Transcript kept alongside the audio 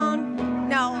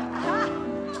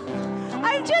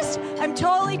I'm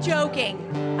totally joking.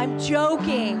 I'm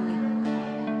joking.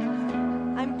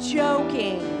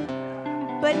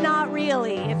 But not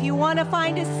really. If you want to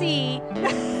find a seat.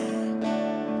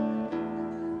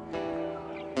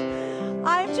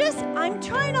 I'm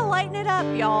trying to lighten it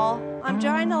up, y'all. I'm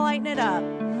trying to lighten it up.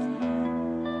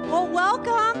 Well,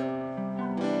 welcome.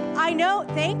 I know,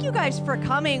 thank you guys for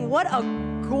coming. What a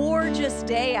gorgeous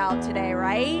day out today,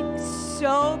 right?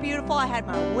 So beautiful. I had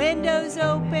my windows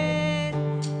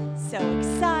open. So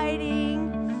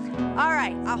exciting. All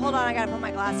right, hold on. I got to put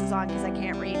my glasses on because I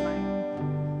can't read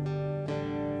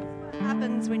what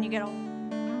happens when you get old.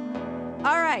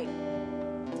 All right.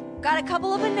 Got a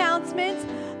couple of announcements.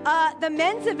 The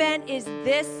men's event is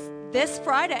this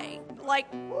Friday,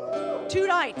 like 2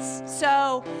 nights.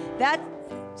 So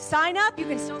sign up. You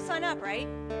can still sign up, right?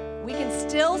 We can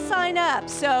still sign up.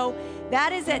 So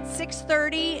that is at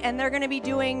 6:30, and they're going to be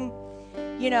doing,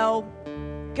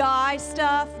 guy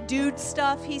stuff, dude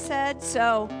stuff, he said.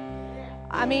 So,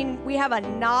 I mean, we have a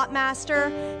knot master.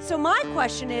 So my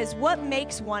question is, what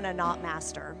makes one a knot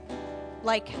master?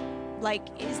 Like,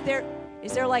 is there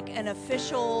like an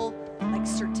official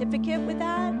certificate with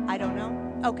that? I don't know.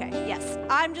 Okay, yes.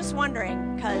 I'm just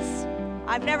wondering because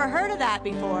I've never heard of that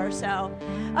before. So,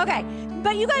 okay.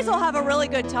 But you guys will have a really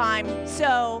good time.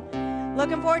 So,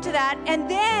 looking forward to that. And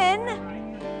then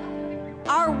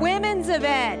our women's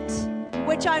event,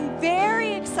 which I'm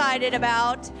very excited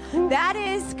about. That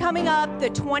is coming up the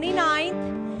 29th,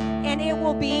 and it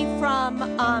will be from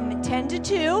 10 to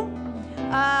 2.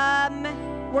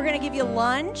 We're going to give you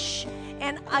lunch.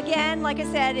 And again, like I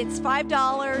said, it's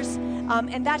 $5,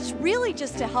 and that's really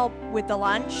just to help with the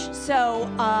lunch. So,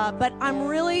 but I'm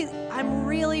really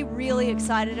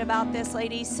excited about this,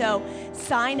 ladies. So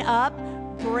sign up,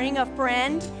 bring a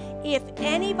friend. If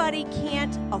anybody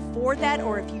can't afford that,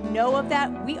 or if you know of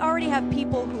that, we already have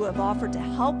people who have offered to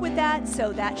help with that.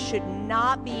 So that should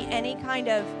not be any kind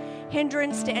of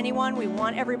hindrance to anyone. We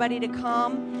want everybody to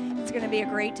come. It's going to be a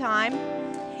great time.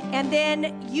 And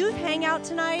then youth hangout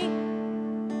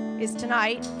is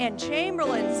tonight, and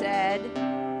Chamberlain said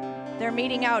they're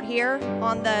meeting out here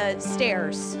on the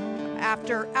stairs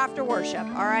after worship.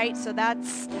 All right, so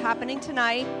that's happening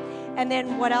tonight. And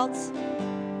then what else?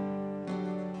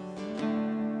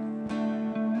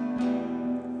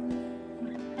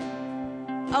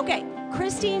 Okay,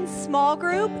 Christine's small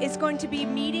group is going to be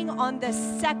meeting on the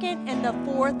 2nd and the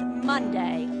 4th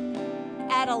Monday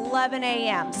at 11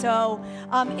 a.m. So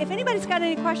if anybody's got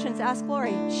any questions, ask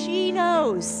Lori. She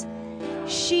knows.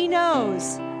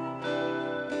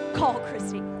 Call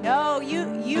Christy. No,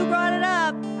 you brought it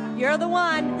up. You're the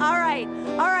one. All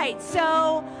right.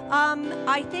 So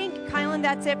I think, Kylan,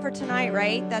 that's it for tonight,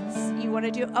 right? That's you want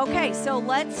to do. Okay, so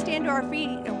let's stand to our feet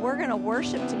and we're going to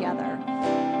worship together.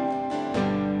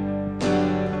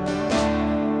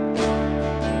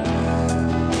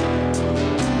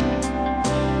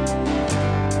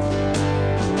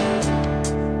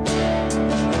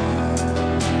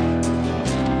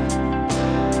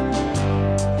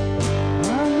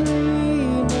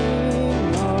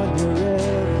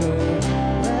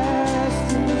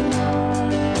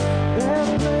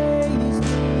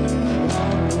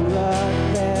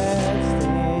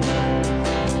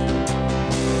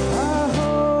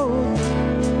 Oh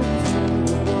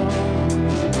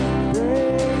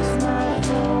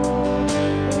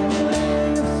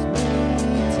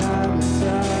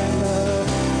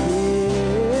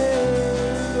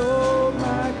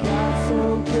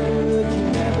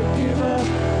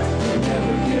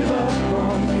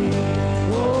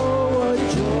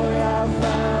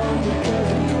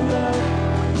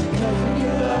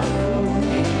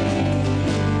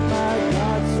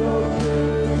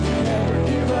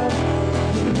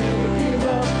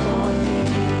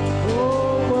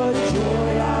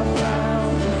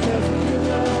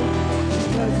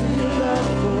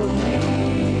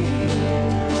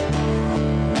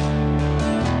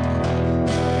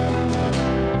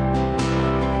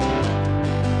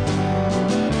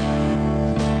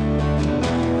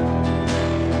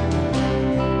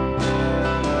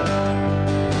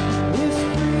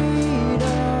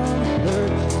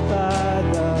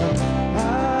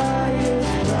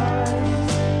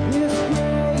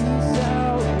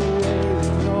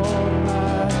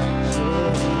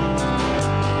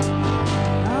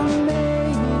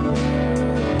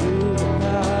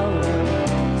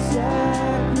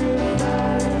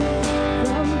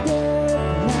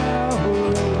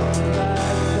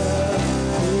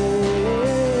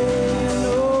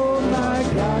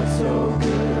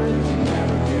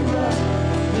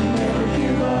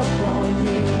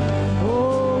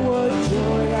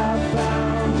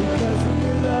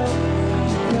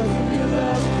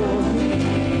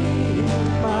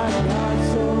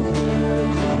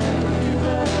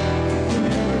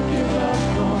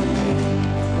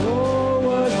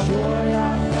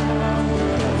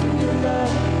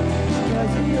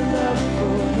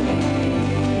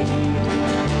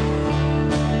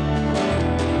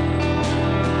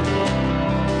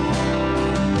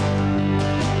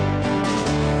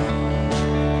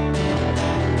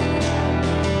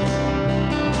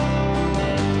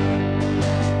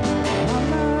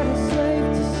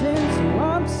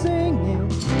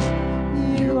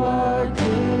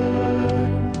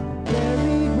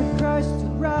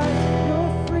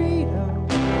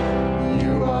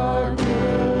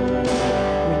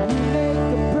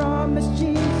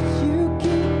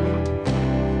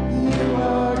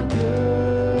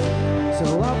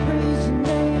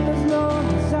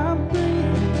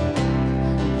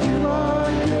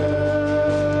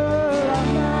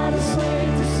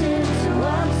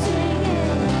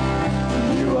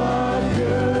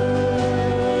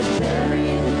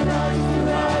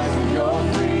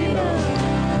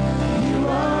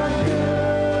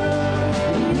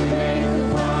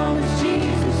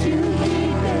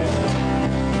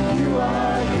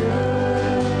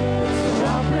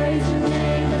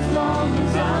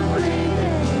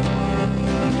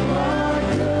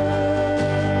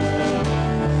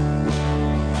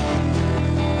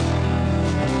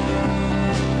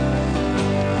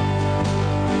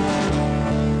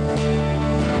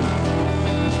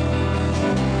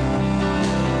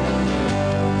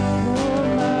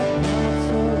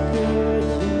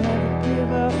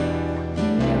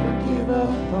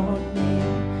upon me.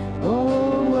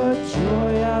 Oh, what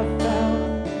joy I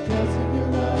found because of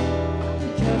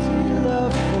your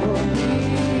love for me.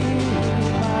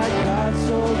 My God,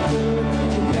 so good,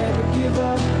 you never give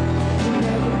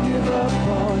up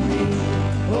on me.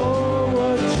 Oh,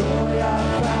 what joy I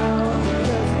found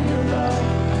because of your love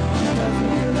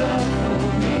for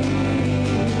me.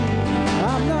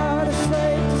 I'm not a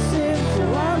slave to sin, so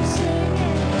I'm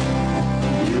singing.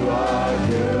 You are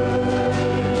good,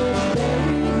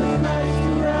 buried with Christ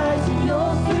to rise in your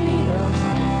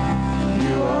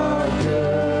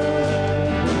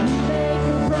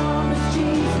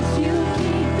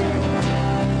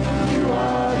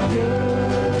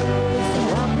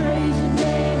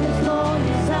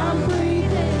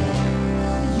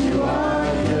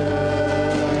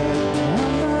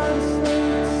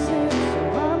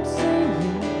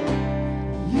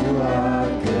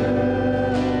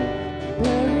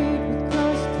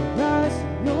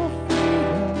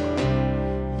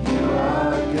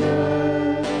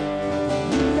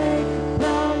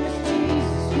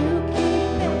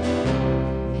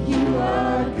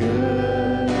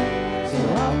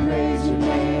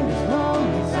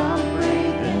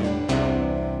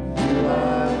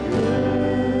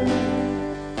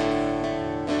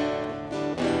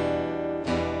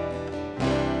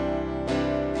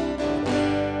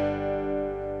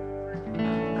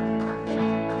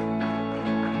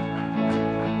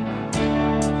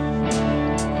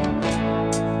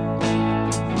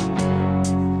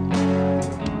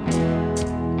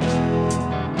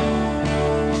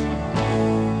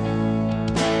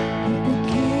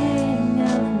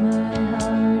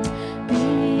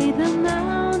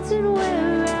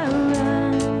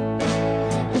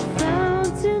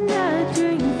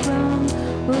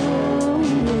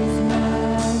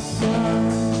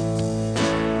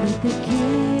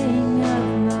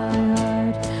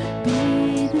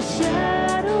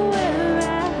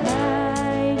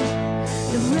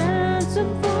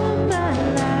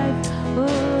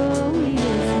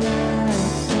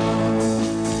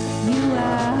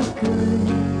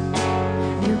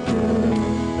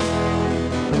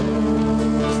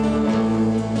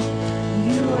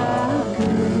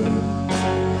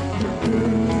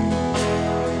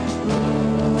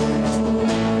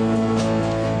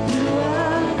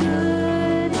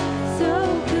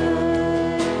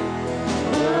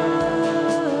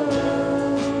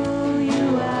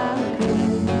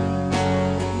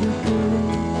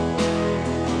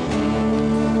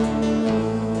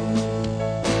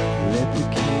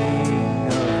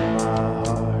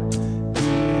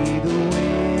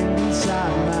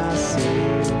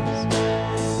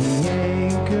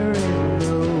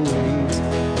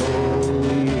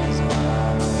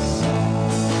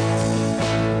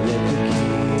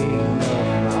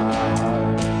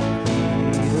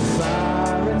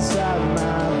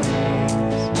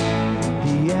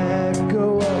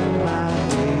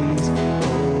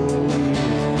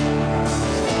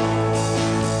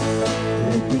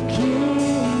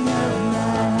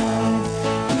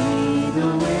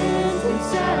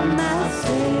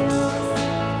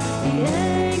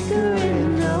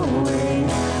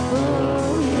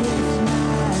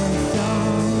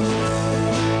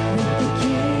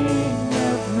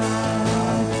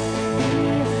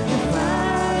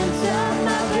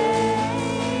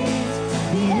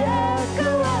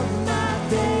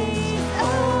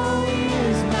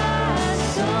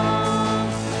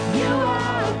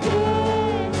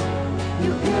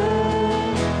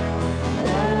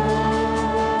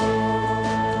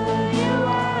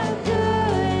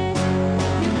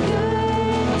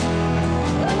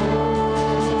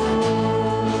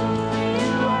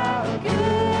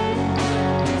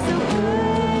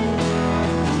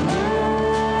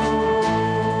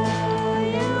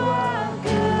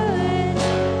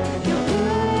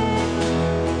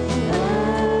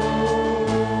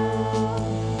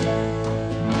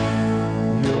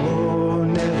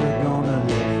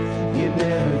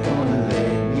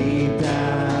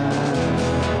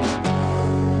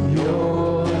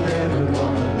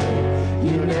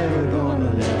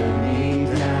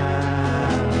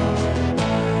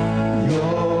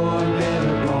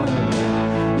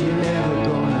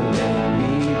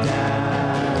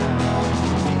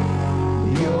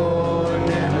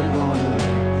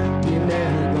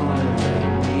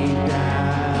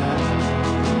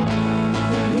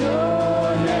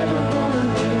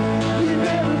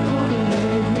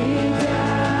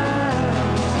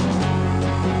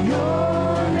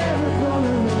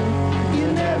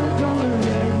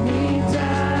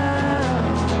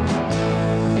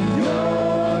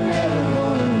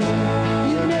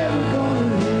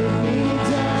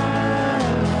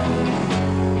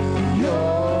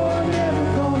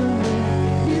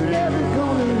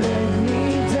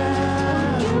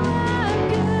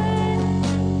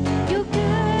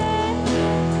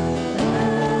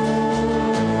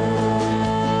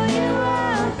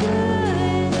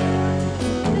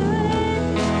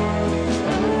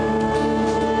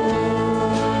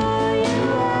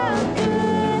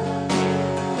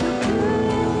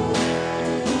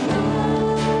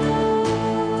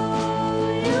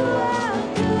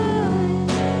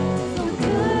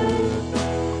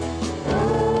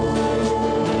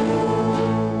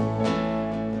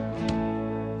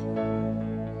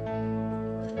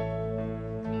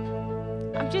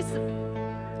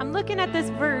this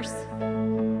verse,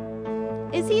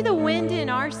 is he the wind in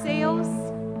our sails?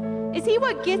 Is he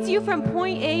what gets you from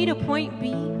point A to point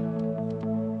B?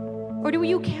 Or do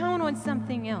you count on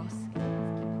something else?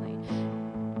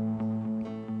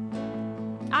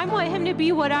 I want him to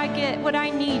be what I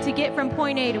need to get from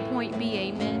point A to point B,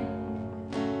 amen.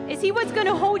 Is he what's going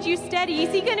to hold you steady?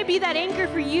 Is he going to be that anchor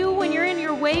for you when you're in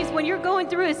your waves, when you're going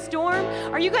through a storm?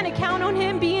 Are you going to count on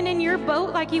him being in your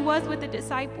boat like he was with the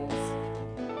disciples?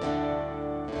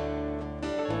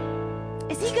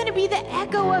 Is he going to be the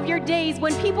echo of your days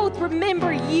when people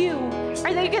remember you?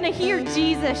 Are they going to hear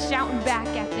Jesus shouting back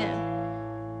at them?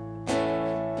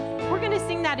 We're going to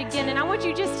sing that again, and I want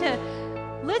you just to,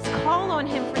 let's call on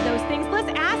him for those things. Let's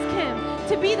ask him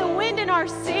to be the wind in our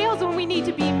sails when we need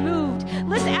to be moved.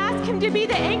 Let's ask him to be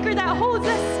the anchor that holds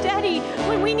us steady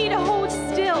when we need to hold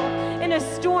still in a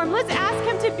storm. Let's ask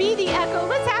him to be the echo.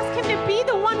 Let's ask him to be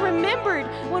the one remembered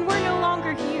when we're no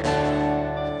longer here.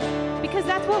 Because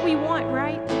that's what we want,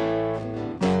 right?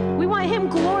 We want him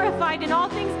glorified in all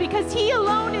things because he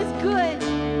alone is good.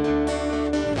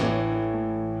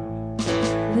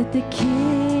 Let the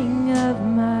King of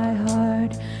my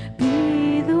heart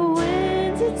be the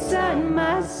wind inside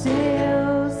my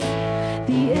sails,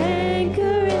 the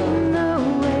anchor in the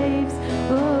waves.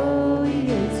 Oh, he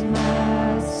is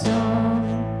my song.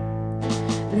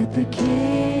 Let the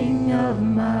King of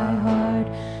my heart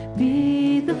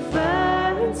be the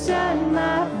fire inside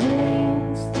my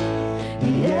veins,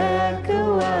 the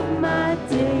echo of my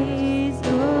days.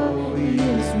 Oh, he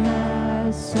is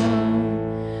my song.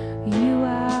 You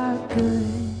are good,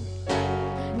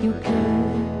 you're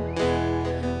good.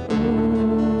 Oh,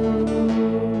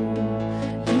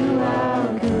 you are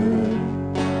good,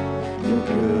 you're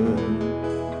good.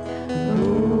 Oh,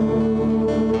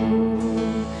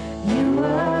 you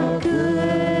are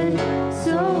good,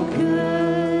 so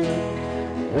good.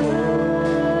 Oh,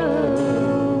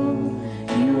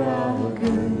 you are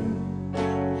good,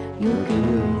 you're good.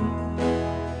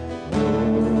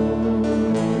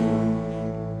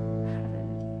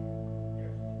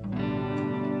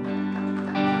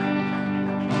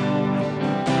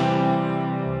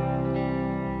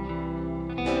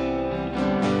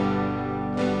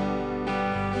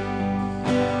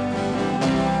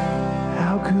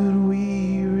 How could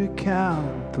we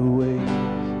recount the ways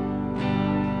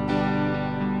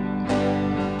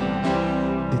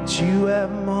that you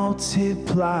have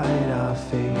multiplied our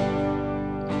faith?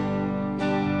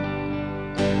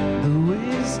 The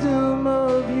wisdom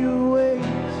of your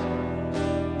ways,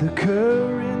 the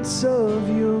currents of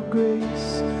your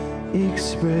grace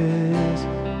expressed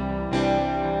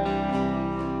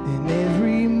in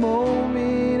every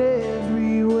moment,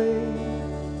 every way.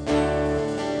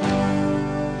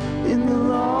 In the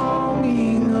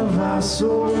longing of our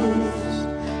souls,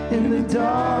 in the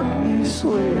darkness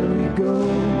where we go,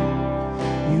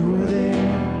 you were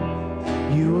there,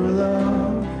 you were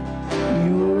love,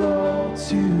 you were all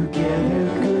together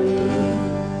good.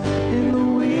 In the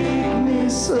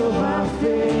weakness of our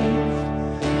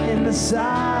faith, in the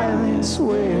silence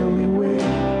where we wait,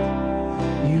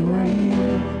 you were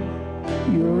here,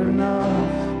 you were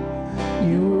enough,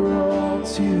 you were all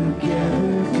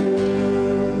together good.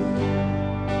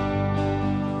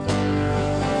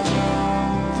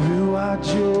 Through our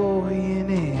joy and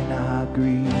in our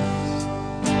grief,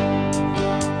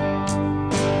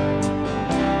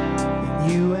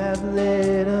 you have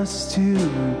led us to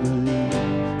believe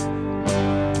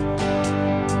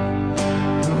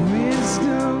the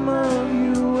wisdom of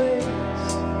your ways,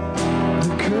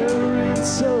 the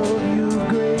currents of your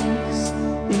grace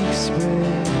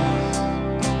expressed.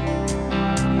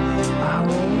 Our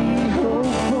only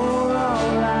hope for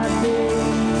all our days,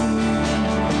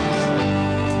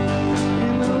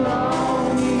 in the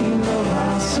longing of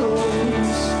our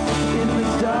souls, in the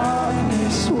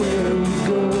darkness where we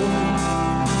go,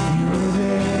 you were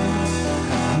there,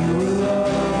 you were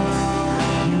love,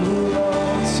 you were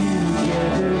all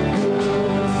together good.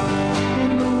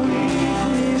 In the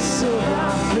weakness of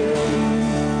our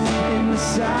faith, in the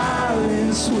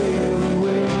silence where we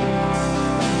wait,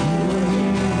 you were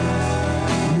here,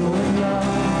 you were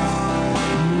love,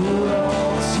 you were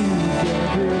all together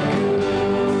good.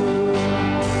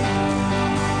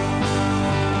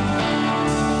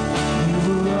 You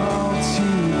were all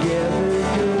together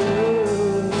good.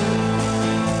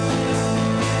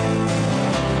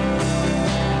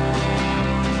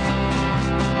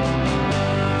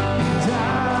 And I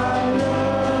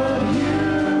love you,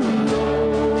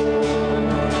 Lord.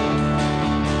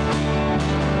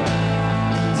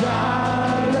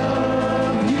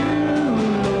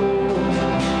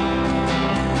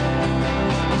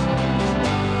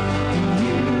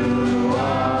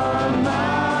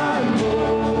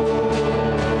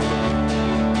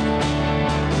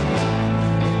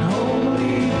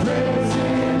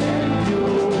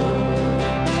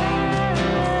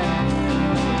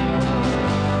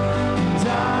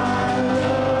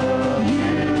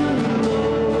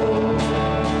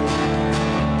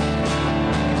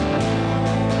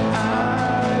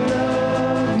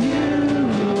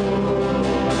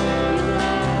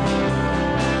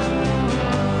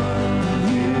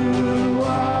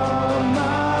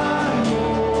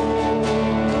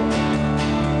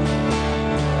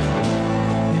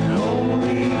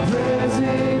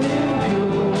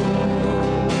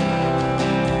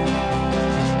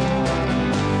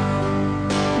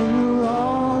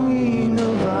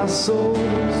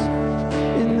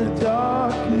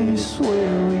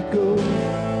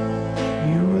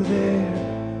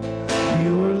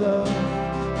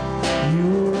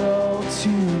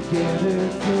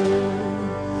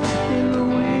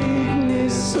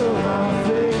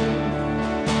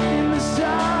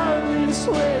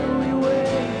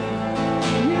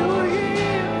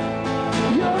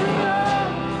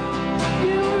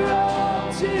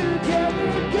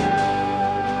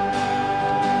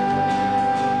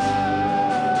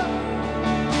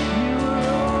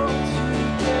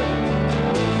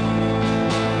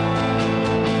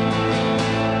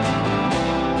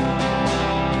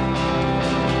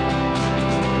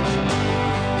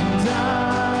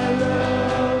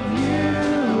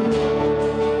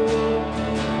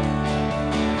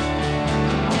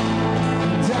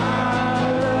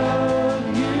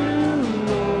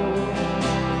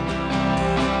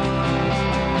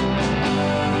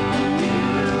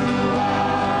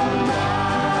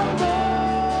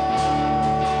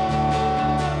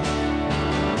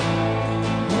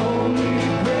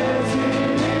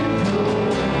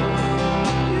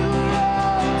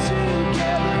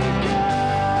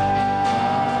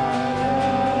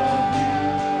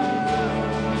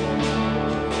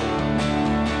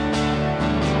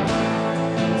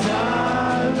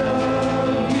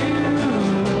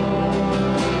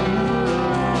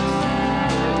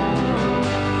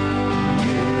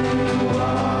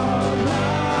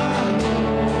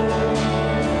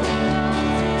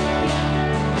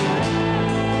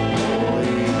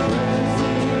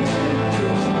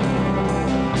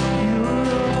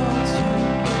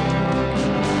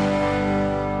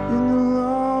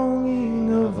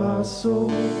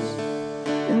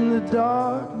 in the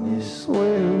darkness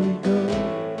where we go.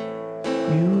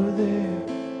 You were there,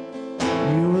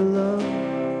 you were love,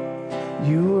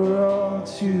 you were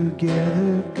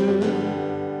altogether good.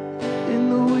 In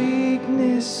the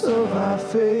weakness of our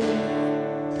faith,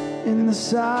 in the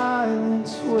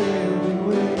silence where we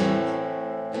wait,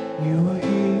 you were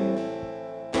here,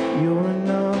 you're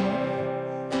enough,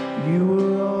 you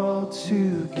were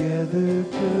altogether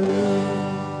good.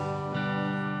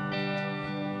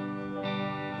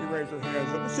 We raise our hands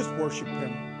up. Let's just worship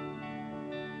him.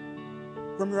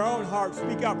 From your own heart,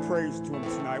 speak out praise to him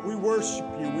tonight. We worship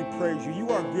you. We praise you. You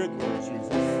are good, Lord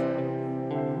Jesus.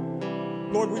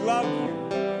 Lord, we love you.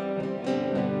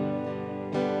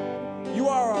 You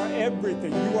are our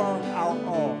everything. You are our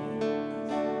all.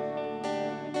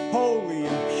 Holy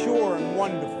and pure and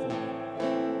wonderful.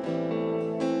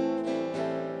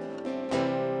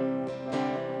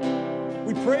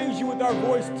 We praise you with our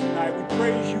voice tonight. We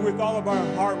praise you with all of our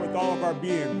heart, with all of our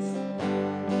beings.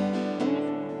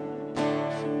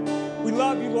 We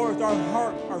love you, Lord, with our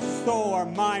heart, our soul, our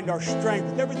mind, our strength,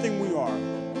 with everything we are.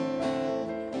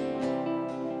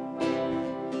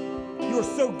 You are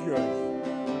so good.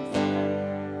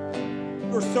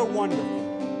 You are so wonderful.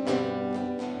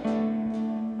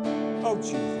 Oh,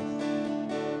 Jesus.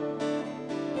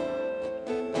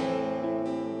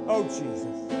 Oh, Jesus.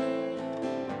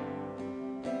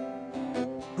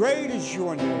 Great is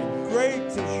your name. Great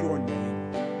is your name.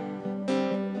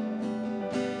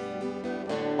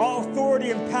 All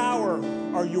authority and power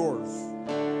are yours.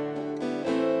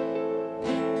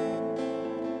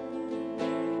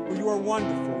 For you are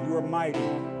wonderful. You are mighty.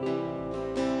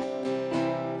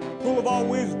 Full of all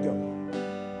wisdom.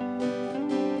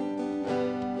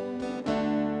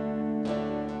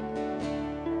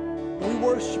 We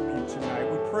worship you tonight.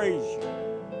 We praise you.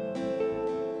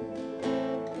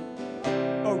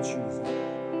 Oh, Jesus.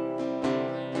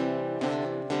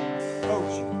 Oh,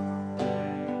 Jesus.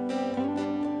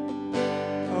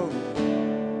 Oh,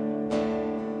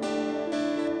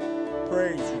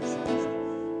 praise you, Jesus.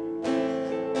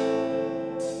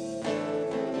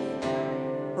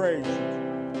 Praise you.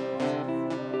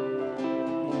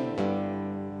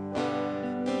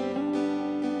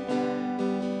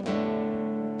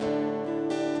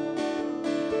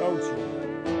 Oh, Jesus.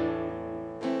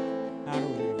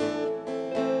 Hallelujah.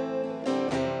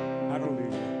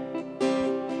 Hallelujah.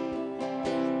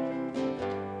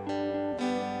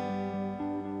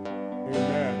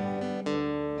 Amen.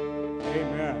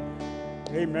 Amen.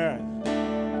 Amen.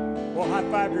 Well, high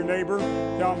five your neighbor.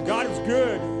 Tell him God is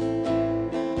good.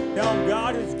 Tell him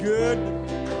God is good.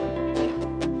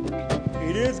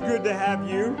 It is good to have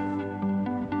you.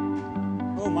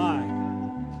 Oh, my.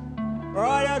 All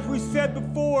right, as we said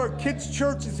before, kids'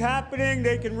 church is happening.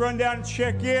 They can run down and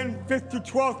check in. 5th through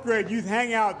 12th grade youth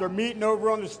hangout. They're meeting over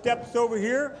on the steps over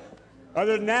here.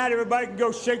 Other than that, everybody can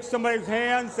go shake somebody's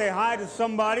hand, say hi to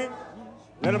somebody.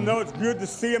 Let them know it's good to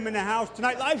see them in the house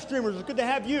tonight. Live streamers, it's good to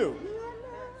have you.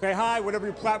 Say hi, whatever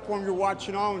your platform you're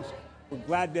watching on. We're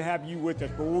glad to have you with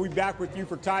us. But we'll be back with you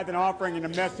for tithe and offering and a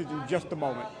message in just a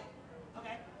moment.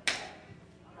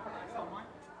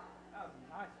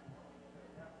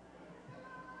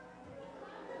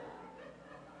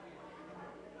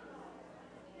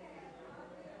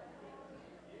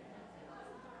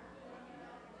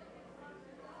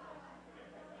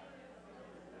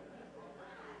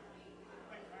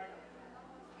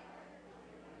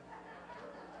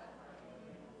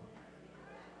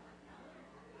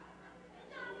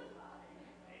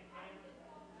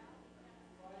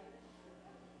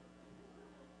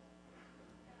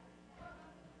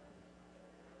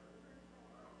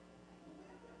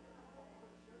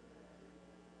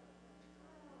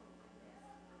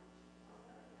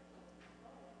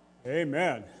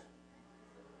 Amen.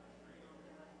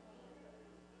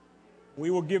 We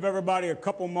will give everybody a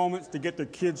couple moments to get their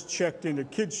kids checked into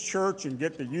kids' church and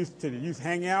get the youth to the youth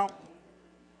hangout.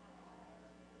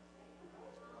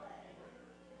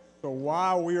 So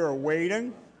while we are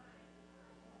waiting,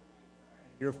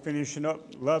 you're finishing up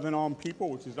loving on people,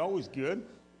 which is always good.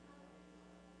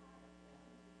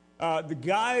 The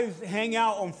guys'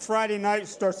 hangout on Friday night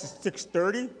starts at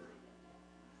 6:30.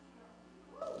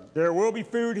 There will be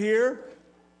food here.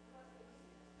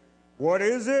 What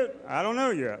is it? I don't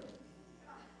know yet.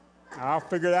 I'll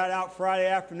figure that out Friday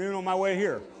afternoon on my way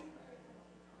here.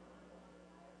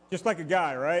 Just like a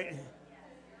guy, right?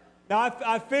 Now,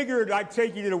 I figured I'd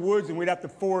take you to the woods and we'd have to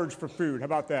forage for food. How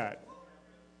about that?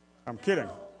 I'm kidding.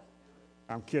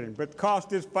 I'm kidding. But the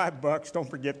cost is $5. Don't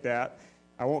forget that.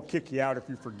 I won't kick you out if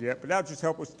you forget. But that'll just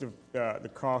help us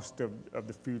the cost of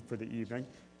the food for the evening.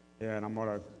 And I'm going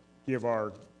to give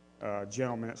our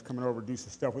gentleman that's coming over to do some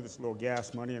stuff with us, a little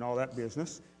gas money and all that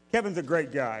business. Kevin's a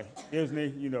great guy, isn't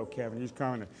he? You know Kevin. He's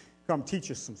coming to come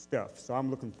teach us some stuff. So I'm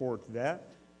looking forward to that.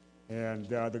 And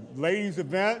the ladies'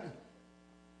 event,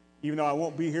 even though I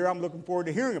won't be here, I'm looking forward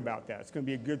to hearing about that. It's going to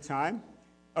be a good time.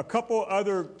 A couple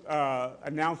other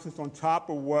announcements on top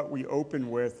of what we open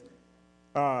with.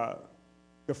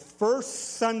 The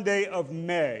first Sunday of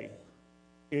May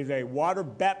is a water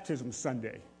baptism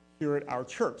Sunday here at our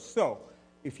church. So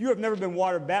if you have never been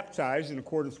water baptized in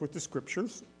accordance with the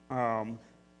scriptures,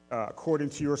 according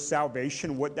to your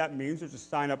salvation, what that means is to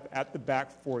sign up at the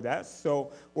back for that.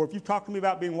 So, or if you talk to me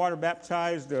about being water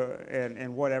baptized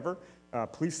and whatever,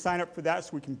 please sign up for that so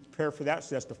we can prepare for that.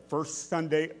 So that's the first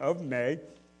Sunday of May.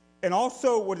 And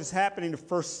also what is happening the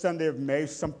first Sunday of May,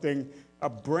 something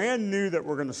brand new that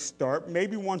we're going to start,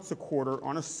 maybe once a quarter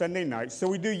on a Sunday night. So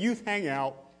we do youth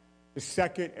hangout the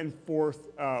second and fourth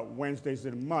Wednesdays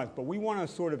of the month. But we want to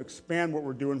sort of expand what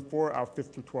we're doing for our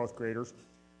 5th through 12th graders.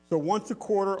 So once a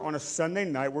quarter on a Sunday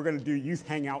night, we're going to do youth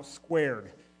hangout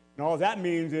squared. And all that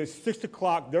means is 6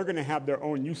 o'clock, they're going to have their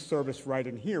own youth service right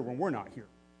in here when we're not here.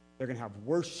 They're going to have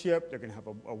worship, they're going to have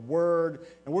a word,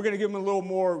 and we're going to give them a little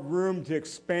more room to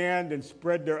expand and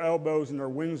spread their elbows and their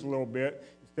wings a little bit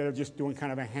instead of just doing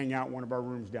kind of a hangout in one of our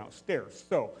rooms downstairs.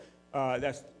 So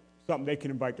that's something they can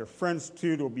invite their friends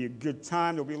to. There'll be a good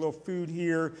time. There'll be a little food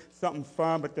here, something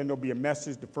fun, but then there'll be a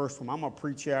message. The first one, I'm going to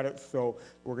preach at it, so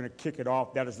we're going to kick it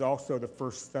off. That is also the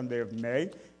first Sunday of May,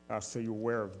 so you're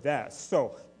aware of that.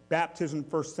 So baptism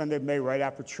first Sunday of May right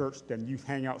after church, then youth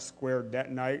hangout squared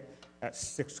that night at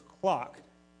 6 o'clock.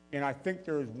 And I think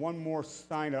there is one more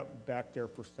sign up back there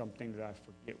for something that I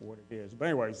forget what it is. But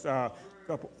anyways,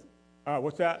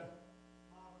 what's that?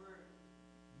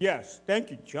 Yes, thank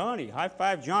you, Johnny. High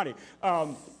five, Johnny.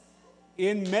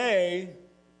 In May,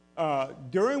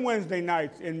 during Wednesday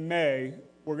nights in May,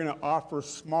 we're going to offer a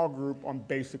small group on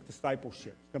basic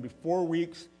discipleship. It's going to be 4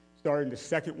 weeks, starting the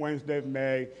second Wednesday of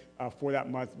May for that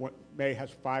month. May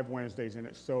has 5 Wednesdays in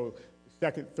it. So the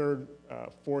second, third,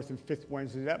 fourth, and fifth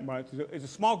Wednesdays of that month is a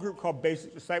small group called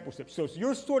Basic Discipleship. So if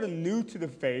you're sort of new to the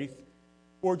faith,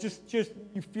 or just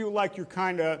you feel like you're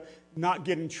kind of not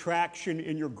getting traction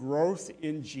in your growth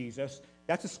in Jesus,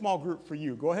 that's a small group for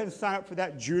you. Go ahead and sign up for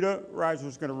that. Judah Reiser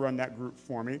is going to run that group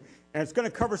for me. And it's going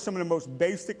to cover some of the most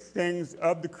basic things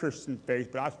of the Christian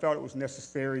faith, but I felt it was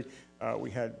necessary.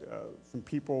 We had some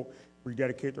people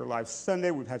rededicate their lives Sunday.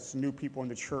 We've had some new people in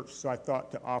the church, so I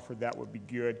thought to offer that would be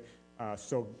good.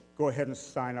 So go ahead and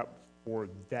sign up for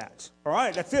that. All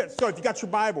right, that's it. So if you got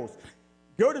your Bibles,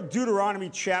 go to Deuteronomy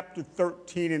chapter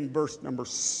 13 and verse number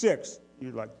 6.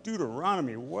 You're like,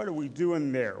 Deuteronomy, what are we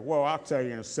doing there? Well, I'll tell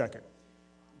you in a second.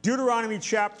 Deuteronomy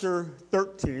chapter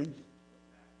 13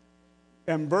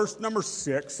 and verse number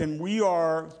 6, and we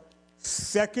are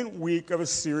second week of a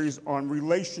series on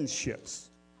relationships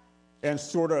and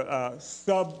sort of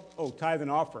tithe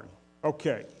and offering.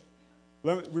 Okay.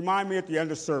 Remind me at the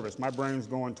end of service. My brain's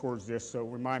going towards this, so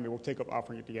remind me. We'll take up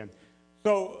offering at the end.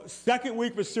 So, second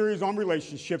week of a series on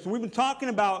relationships. And we've been talking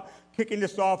about, kicking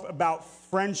this off, about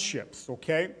friendships,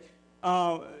 okay?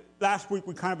 Last week,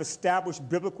 we kind of established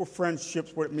biblical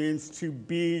friendships, what it means to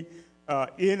be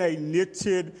in a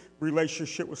knitted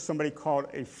relationship with somebody called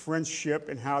a friendship,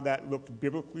 and how that looked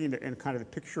biblically, and kind of the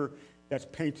picture that's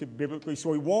painted biblically. So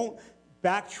we won't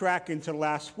backtrack into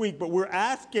last week, but we're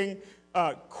asking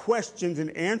questions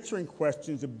and answering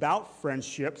questions about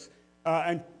friendships,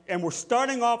 and we're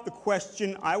starting off the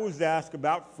question I was asked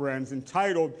about friends,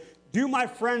 entitled, Do My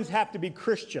Friends Have to Be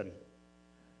Christian?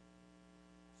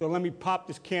 So let me pop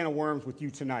this can of worms with you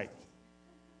tonight,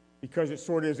 because it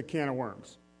sort of is a can of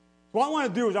worms. So what I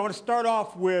want to do is I want to start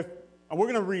off with, we're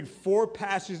going to read 4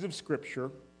 passages of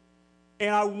Scripture,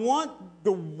 and I want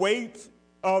the weight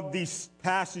of these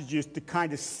passages to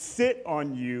kind of sit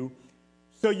on you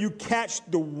so you catch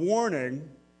the warning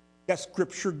that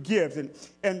Scripture gives.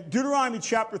 And Deuteronomy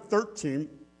chapter 13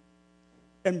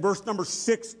 and verse number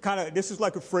 6, this is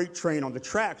like a freight train on the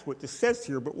tracks, what this says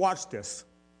here, but watch this.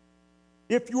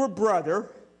 If your brother,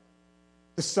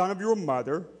 the son of your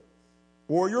mother,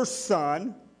 or your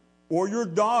son, or your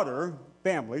daughter,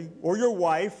 family, or your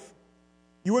wife,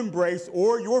 you embrace,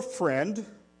 or your friend,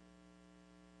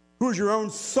 who is your own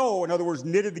soul, in other words,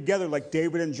 knitted together like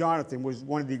David and Jonathan was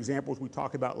one of the examples we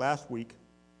talked about last week,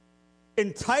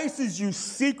 entices you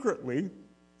secretly,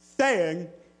 saying,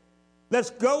 let's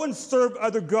go and serve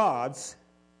other gods,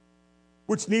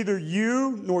 which neither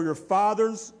you nor your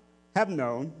fathers have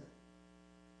known,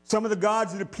 some of the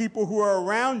gods of the people who are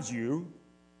around you,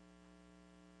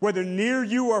 whether near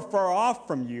you or far off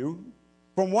from you,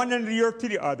 from one end of the earth to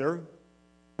the other,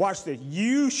 Watch this.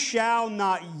 You shall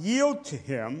not yield to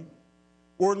him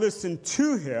or listen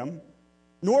to him,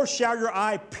 nor shall your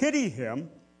eye pity him,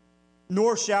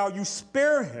 nor shall you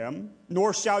spare him,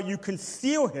 nor shall you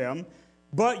conceal him,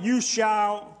 but you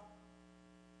shall,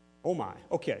 oh my,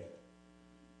 okay.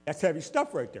 That's heavy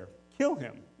stuff right there. Kill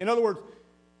him. In other words,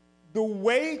 the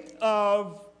weight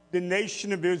of the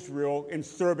nation of Israel in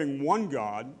serving one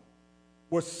God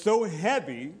was so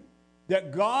heavy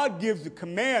that God gives a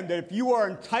command that if you are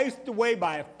enticed away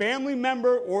by a family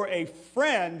member or a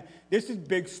friend, this is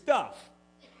big stuff.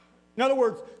 In other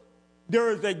words,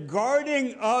 there is a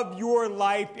guarding of your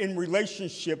life in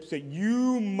relationships that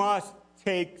you must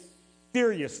take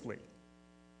seriously.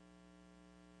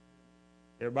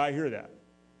 Everybody hear that?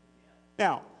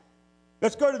 Now,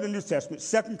 let's go to the New Testament,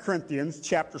 2 Corinthians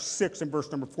chapter 6 and verse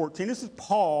number 14. This is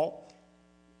Paul,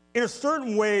 in a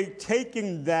certain way,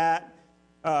 taking that,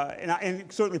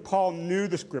 and certainly Paul knew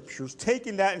the scriptures,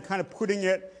 taking that and kind of putting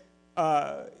it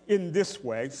in this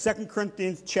way. 2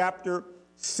 Corinthians chapter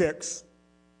 6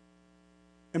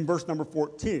 and verse number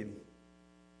 14.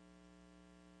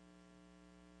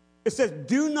 It says,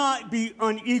 do not be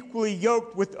unequally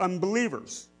yoked with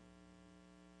unbelievers.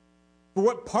 For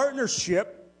what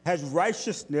partnership has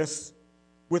righteousness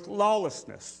with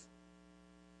lawlessness?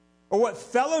 Or what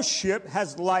fellowship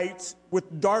has light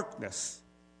with darkness?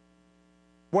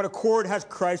 What accord has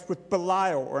Christ with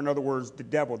Belial, or in other words, the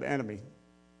devil, the enemy?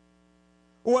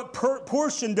 Or what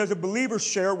portion does a believer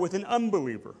share with an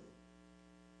unbeliever?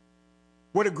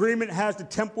 What agreement has the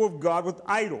temple of God with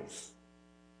idols?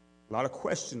 A lot of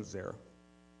questions there.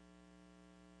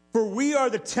 For we are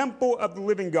the temple of the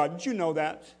living God. Did you know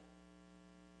that?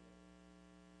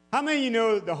 How many of you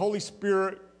know that the Holy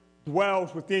Spirit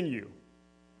dwells within you?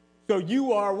 So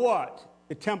you are what?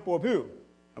 The temple of who?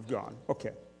 Of God.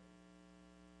 Okay.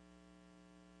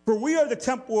 For we are the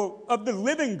temple of the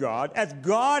living God, as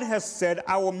God has said,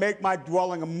 I will make my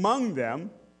dwelling among them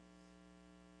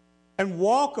and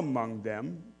walk among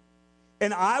them,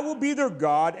 and I will be their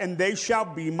God, and they shall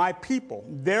be my people.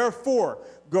 Therefore,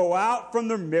 go out from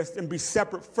their midst and be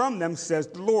separate from them, says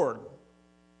the Lord.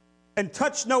 And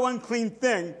touch no unclean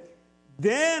thing,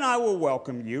 then I will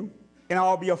welcome you, and I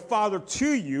will be a father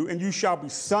to you, and you shall be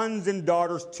sons and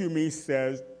daughters to me,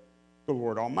 says the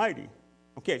Lord Almighty.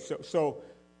 Okay, so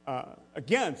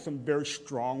again, some very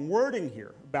strong wording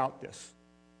here about this.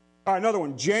 All right, another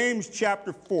one, James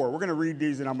chapter 4. We're going to read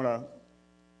these, and I'm going to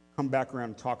come back around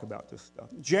and talk about this stuff.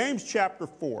 James chapter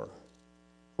 4,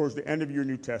 towards the end of your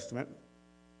New Testament.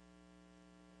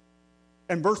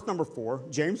 And verse number 4,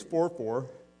 James 4:4.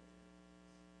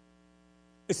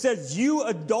 It says, you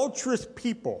adulterous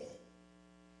people.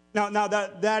 Now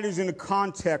that is in the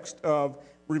context of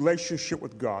relationship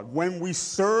with God. When we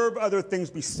serve other things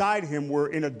beside him, we're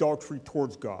in adultery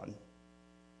towards God.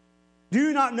 Do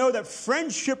you not know that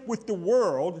friendship with the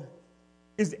world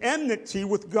is enmity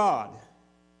with God?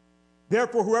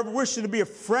 Therefore, whoever wishes to be a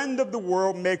friend of the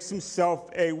world makes himself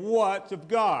a what of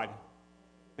God?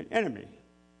 An enemy.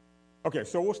 Okay,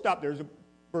 so we'll stop there. There's a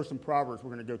verse in Proverbs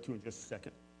we're going to go to in just a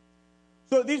second.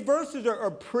 So these verses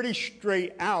are pretty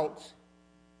straight out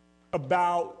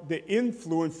about the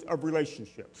influence of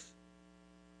relationships.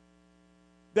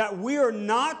 That we are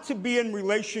not to be in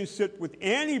relationship with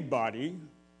anybody,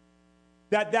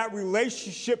 that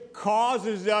relationship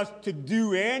causes us to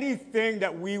do anything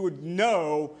that we would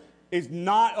know is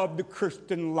not of the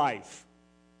Christian life.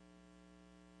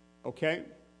 Okay?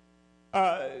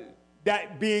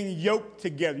 That being yoked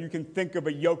together. You can think of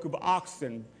a yoke of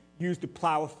oxen used to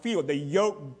plow a field. The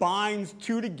yoke binds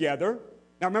two together.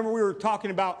 Now remember we were talking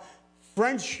about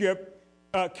friendship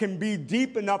can be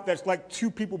deep enough that's like two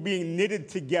people being knitted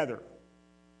together,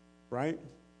 right?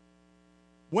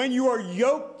 When you are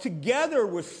yoked together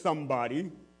with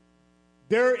somebody,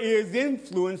 there is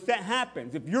influence that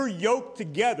happens. If you're yoked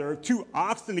together, two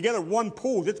oxen together, one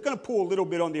pulls, it's going to pull a little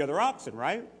bit on the other oxen,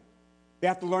 right? They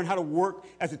have to learn how to work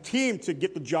as a team to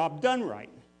get the job done right.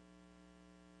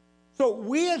 So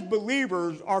we as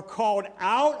believers are called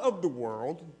out of the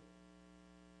world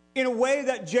in a way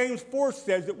that James 4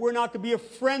 says that we're not to be a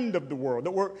friend of the world.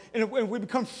 And if we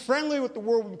become friendly with the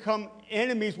world, we become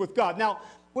enemies with God. Now,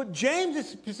 what James is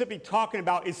specifically talking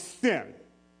about is sin.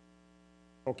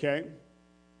 Okay?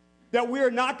 That we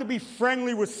are not to be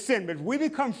friendly with sin. But if we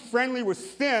become friendly with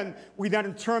sin, we then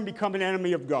in turn become an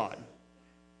enemy of God.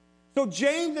 So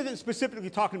James isn't specifically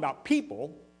talking about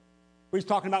people, but he's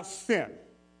talking about sin.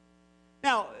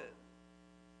 Now,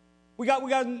 we got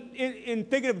in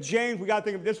thinking of James, we got to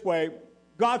think of it this way.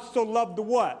 God so loved the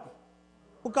what?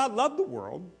 Well, God loved the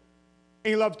world,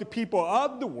 and he loves the people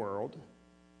of the world,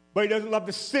 but he doesn't love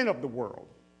the sin of the world.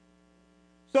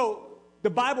 So the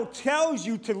Bible tells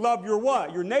you to love your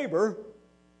what? Your neighbor,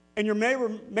 and your neighbor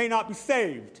may not be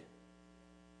saved.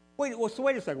 Wait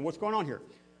a second. What's going on here?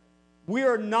 We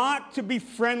are not to be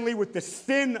friendly with the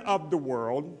sin of the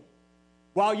world,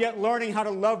 while yet learning how to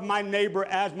love my neighbor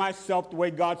as myself the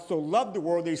way God so loved the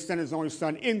world that he sent his only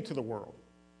son into the world.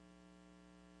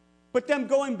 But then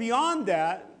going beyond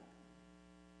that,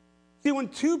 see, when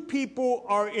two people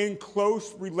are in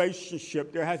close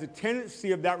relationship, there has a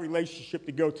tendency of that relationship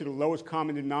to go to the lowest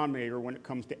common denominator when it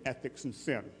comes to ethics and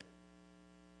sin.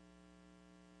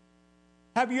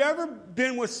 Have you ever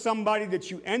been with somebody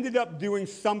that you ended up doing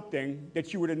something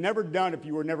that you would have never done if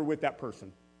you were never with that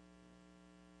person?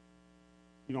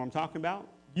 You know what I'm talking about?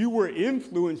 You were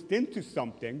influenced into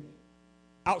something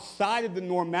outside of the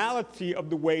normality of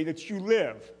the way that you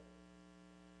live.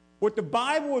 What the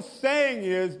Bible is saying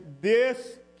is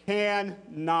this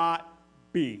cannot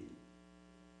be.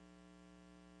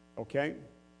 Okay?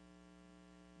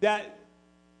 That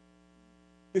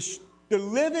the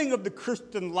living of the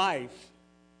Christian life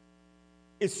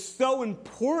is so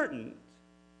important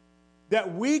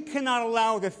that we cannot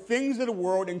allow the things of the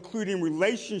world, including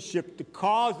relationship, to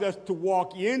cause us to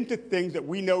walk into things that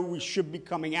we know we should be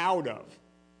coming out of.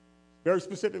 Very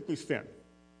specifically, sin.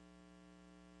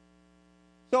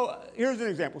 So here's an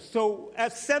example. So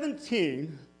at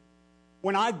 17,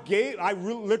 when I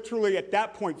literally at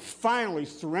that point finally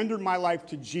surrendered my life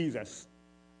to Jesus,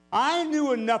 I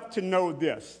knew enough to know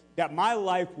this, that my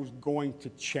life was going to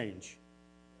change.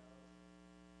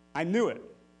 I knew it.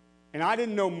 And I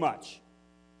didn't know much,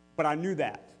 but I knew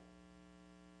that.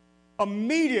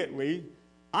 Immediately,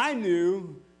 I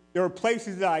knew there were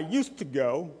places that I used to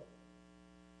go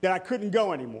that I couldn't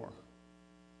go anymore.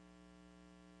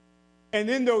 And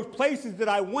in those places that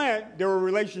I went, there were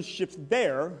relationships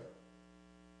there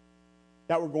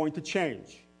that were going to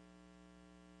change.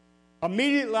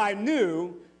 Immediately, I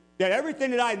knew that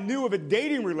everything that I knew of a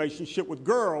dating relationship with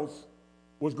girls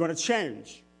was going to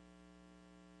change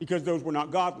because those were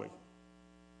not godly.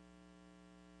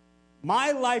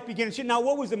 My life began to change. Now,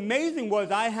 what was amazing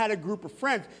was I had a group of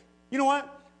friends. You know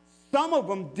what? Some of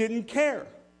them didn't care.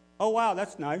 Oh, wow,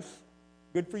 that's nice.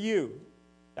 Good for you.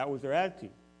 That was their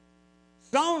attitude.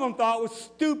 Some of them thought it was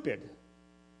stupid.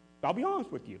 I'll be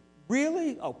honest with you.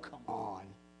 Really? Oh, come on.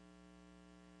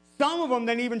 Some of them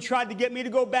then even tried to get me to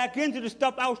go back into the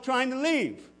stuff I was trying to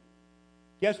leave.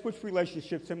 Guess which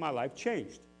relationships in my life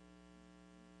changed?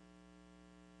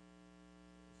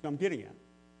 That's what I'm getting at.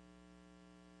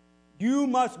 You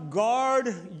must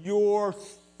guard your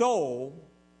soul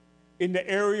in the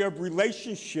area of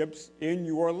relationships in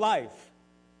your life.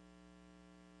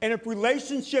 And if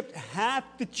relationships have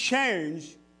to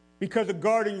change because of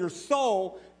guarding your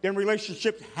soul, then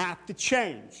relationships have to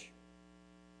change.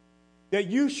 That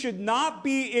you should not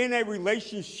be in a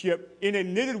relationship in a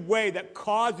knitted way that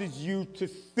causes you to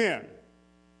sin.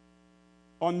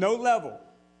 On no level.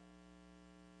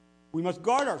 We must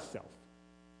guard ourselves.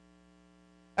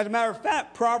 As a matter of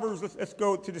fact, Proverbs, let's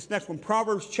go to this next one.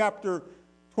 Proverbs chapter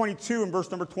 22 and verse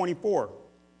number 24.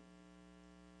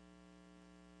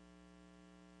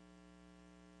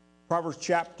 Proverbs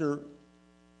chapter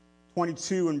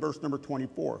 22 and verse number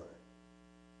 24. It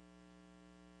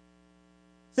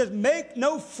says, make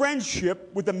no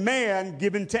friendship with a man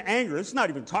given to anger. This is not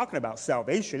even talking about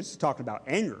salvation. This is talking about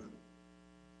anger.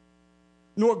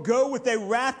 Nor go with a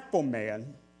wrathful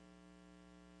man,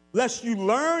 lest you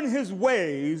learn his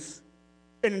ways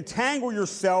and entangle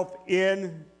yourself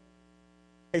in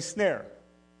a snare.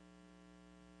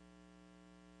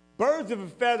 Birds of a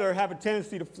feather have a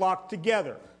tendency to flock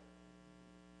together.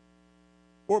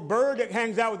 Or a bird that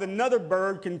hangs out with another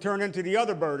bird can turn into the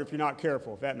other bird if you're not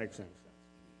careful, if that makes any sense.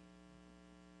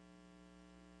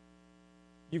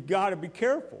 You've got to be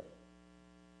careful.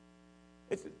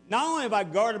 It's, not only have I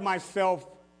guarded myself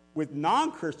with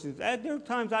non-Christians, there are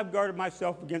times I've guarded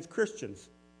myself against Christians.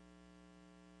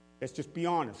 Let's just be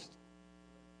honest.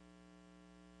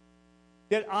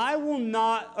 That I will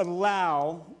not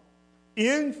allow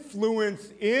influence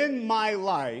in my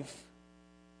life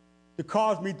to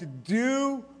cause me to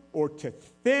do or to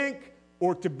think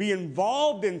or to be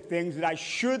involved in things that I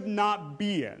should not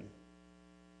be in.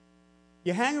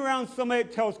 You hang around somebody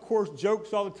that tells coarse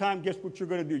jokes all the time, guess what you're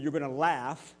going to do? You're going to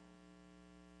laugh,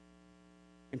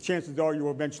 and chances are you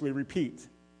will eventually repeat.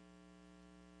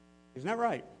 Isn't that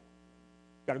right?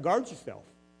 You've got to guard yourself.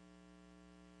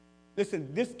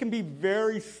 Listen, this can be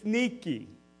very sneaky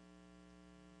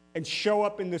and show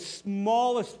up in the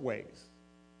smallest ways.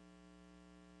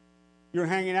 You're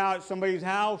hanging out at somebody's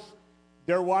house,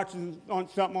 they're watching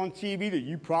something on TV that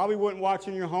you probably wouldn't watch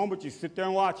in your home, but you sit there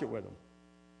and watch it with them.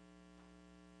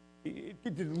 It's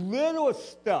the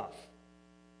littlest stuff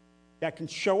that can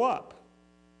show up.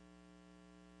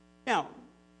 Now,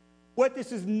 what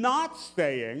this is not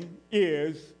saying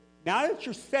is, now that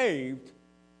you're saved,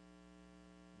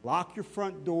 lock your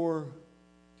front door,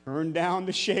 turn down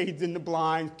the shades and the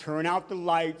blinds, turn out the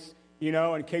lights,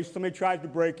 in case somebody tries to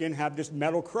break in, have this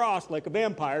metal cross like a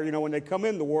vampire, when they come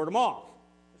in to ward them off.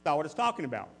 That's not what it's talking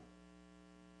about.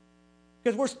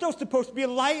 Because we're still supposed to be a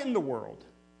light in the world.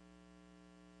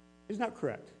 Isn't that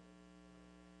correct?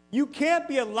 You can't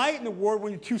be a light in the world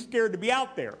when you're too scared to be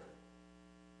out there.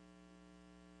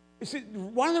 See,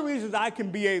 one of the reasons I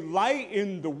can be a light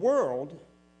in the world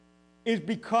is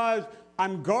because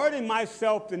I'm guarding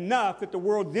myself enough that the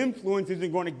world's influence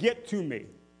isn't going to get to me.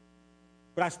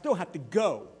 But I still have to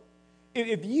go.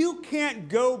 If you can't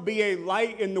go be a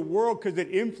light in the world because of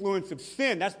the influence of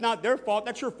sin, that's not their fault,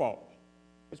 that's your fault.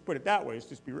 Let's put it that way, let's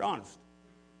just be honest.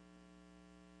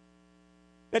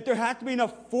 That there has to be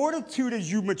enough fortitude as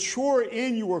you mature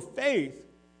in your faith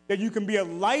that you can be a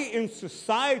light in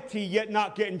society yet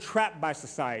not get entrapped by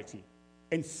society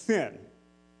and sin.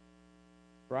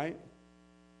 Right?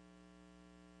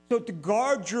 So to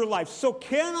guard your life. So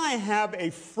can I have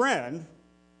a friend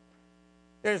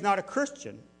that is not a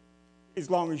Christian as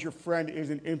long as your friend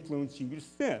isn't influencing you to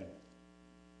sin?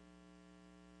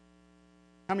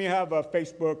 How many have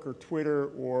Facebook or Twitter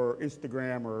or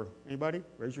Instagram or anybody?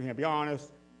 Raise your hand, be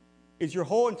honest. Is your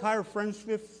whole entire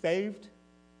friendship saved?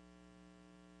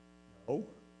 No.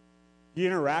 Do you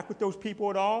interact with those people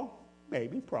at all?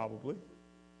 Maybe, probably.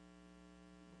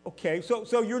 Okay,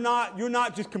 so you're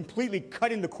not just completely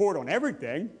cutting the cord on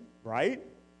everything, right?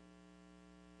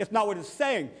 That's not what it's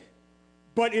saying.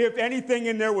 But if anything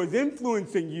in there was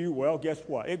influencing you, well, guess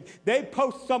what? If they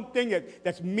post something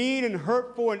that's mean and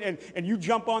hurtful and you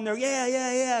jump on there,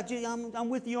 yeah, gee, I'm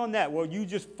with you on that. Well, you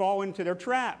just fall into their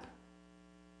trap.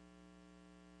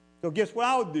 So guess what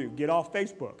I would do? Get off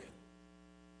Facebook.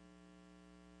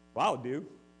 What I would do.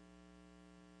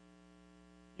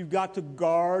 You've got to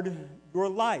guard your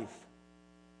life.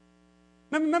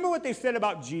 Remember what they said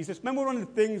about Jesus? Remember one of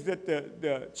the things that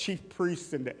the chief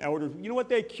priests and the elders, you know what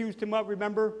they accused him of,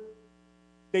 remember?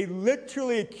 They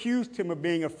literally accused him of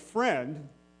being a friend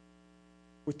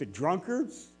with the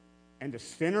drunkards and the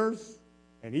sinners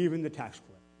and even the tax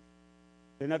collectors.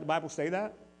 Didn't the Bible say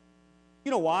that? You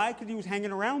know why? Because he was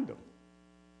hanging around them.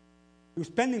 He was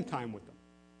spending time with them.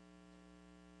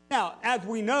 Now, as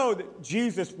we know, that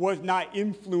Jesus was not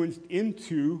influenced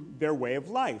into their way of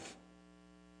life.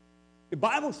 The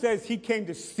Bible says he came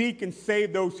to seek and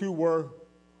save those who were,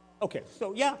 okay,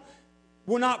 so yeah,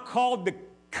 we're not called to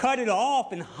cut it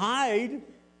off and hide.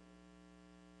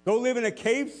 Go live in a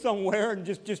cave somewhere and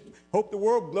just hope the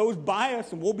world blows by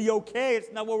us and we'll be okay.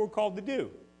 It's not what we're called to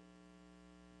do.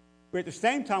 But at the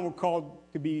same time, we're called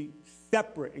to be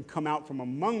separate and come out from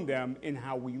among them in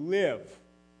how we live.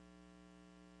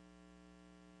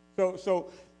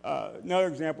 So another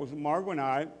example is Margot and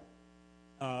I,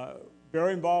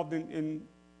 very involved in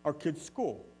our kids'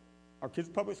 school, our kids'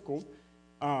 public school.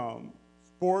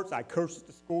 Sports, I coached at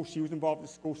the school. She was involved in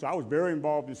the school, so I was very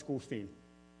involved in the school scene.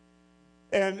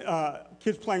 And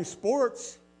kids playing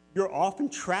sports, you're often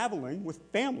traveling with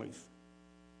families,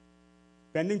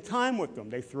 spending time with them.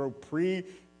 They throw pre-game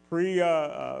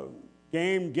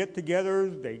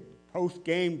get-togethers. They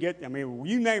post-game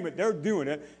you name it, they're doing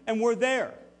it, and we're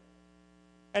there.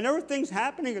 And there were things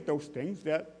happening at those things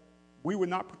that we would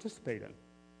not participate in.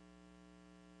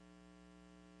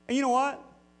 And you know what?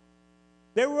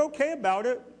 They were okay about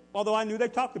it, although I knew they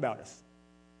talked about us.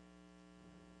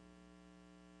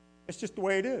 It's just the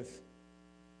way it is.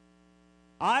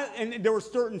 And there were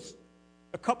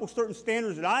a couple certain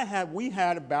standards that we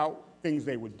had about things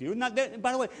they would do.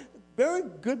 By the way, very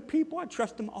good people. I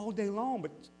trust them all day long,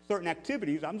 but certain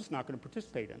activities I'm just not going to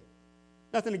participate in.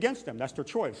 Nothing against them. That's their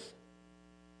choice.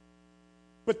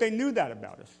 But they knew that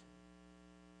about us.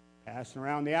 Passing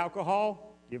around the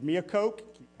alcohol, give me a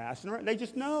Coke, keep passing around. They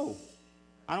just know.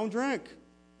 I don't drink.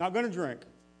 Not going to drink.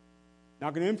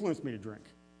 Not going to influence me to drink.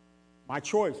 My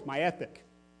choice, my ethic,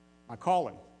 my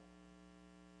calling.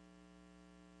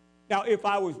 Now, if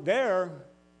I was there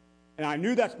and I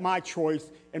knew that's my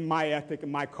choice and my ethic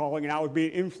and my calling and I was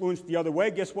being influenced the other way,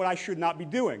 guess what I should not be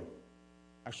doing?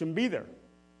 I shouldn't be there.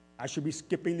 I should be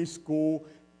skipping the school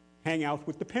hangouts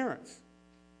with the parents.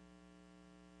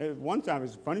 One time, it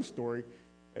was a funny story.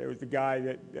 It was the guy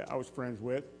that I was friends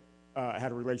with,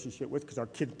 had a relationship with, because our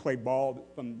kids played ball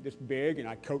from this big, and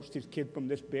I coached his kid from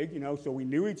this big, so we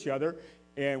knew each other,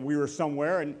 and we were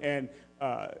somewhere, and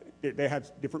they had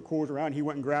different coolers around. He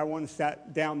went and grabbed one and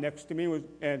sat down next to me,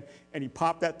 and he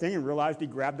popped that thing and realized he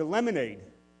grabbed a lemonade.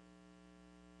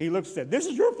 He looked and said, this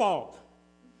is your fault.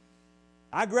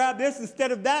 I grabbed this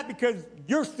instead of that because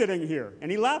you're sitting here. And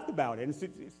he laughed about it.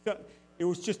 And it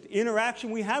was just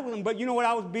interaction we had with him. But you know what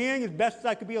I was being? As best as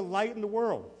I could be, a light in the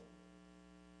world.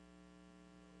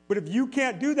 But if you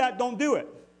can't do that, don't do it.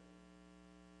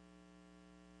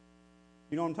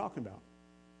 You know what I'm talking about?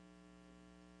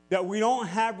 That we don't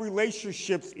have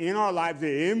relationships in our lives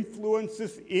that influence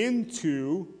us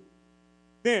into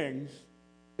things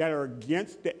that are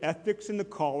against the ethics and the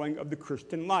calling of the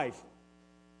Christian life.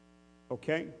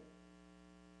 Okay?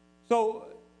 So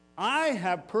I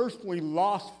have personally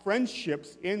lost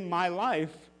friendships in my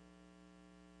life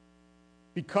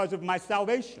because of my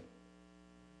salvation.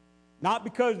 Not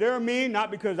because they're mean,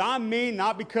 not because I'm mean,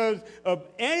 not because of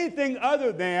anything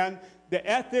other than the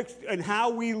ethics and how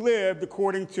we lived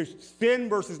according to sin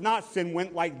versus not sin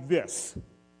went like this.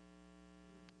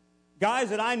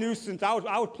 Guys that I knew since I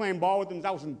was playing ball with them since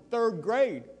I was in 3rd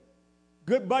grade.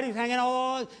 Good buddies hanging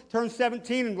out, turned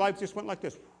 17, and life just went like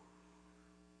this.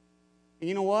 And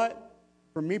you know what?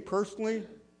 For me personally,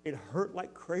 it hurt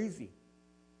like crazy.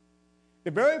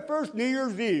 The very first New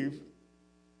Year's Eve,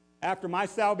 after my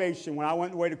salvation, when I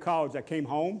went away to college, I came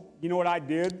home. You know what I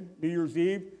did New Year's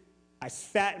Eve? I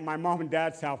sat in my mom and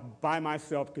dad's house by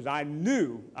myself because I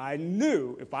knew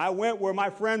if I went where my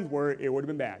friends were, it would have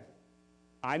been bad.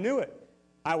 I knew it.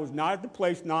 I was not at the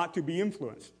place not to be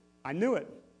influenced. I knew it.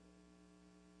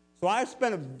 So I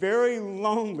spent a very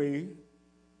lonely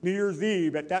New Year's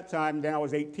Eve at that time, then I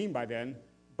was 18 by then,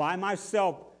 by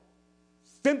myself,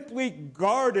 simply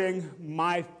guarding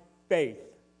my faith.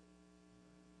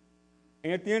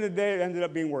 And at the end of the day, it ended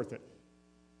up being worth it.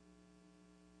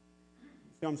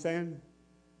 See what I'm saying?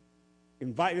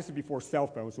 This is before cell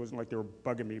phones, so it wasn't like they were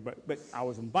bugging me, but I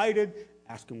was invited,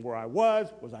 asking where I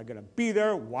was I going to be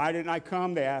there, why didn't I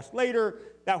come? They asked later,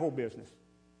 that whole business.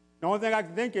 The only thing I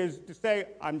can think is to say,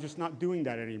 I'm just not doing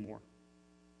that anymore.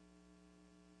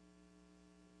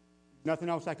 Nothing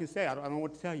else I can say. I don't know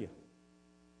what to tell you.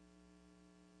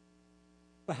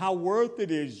 But how worth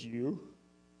it is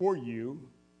for you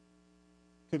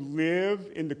to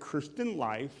live in the Christian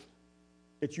life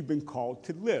that you've been called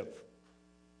to live.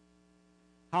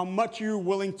 How much you're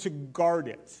willing to guard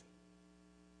it.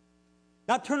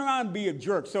 Not turn around and be a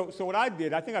jerk. So what I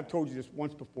did, I think I've told you this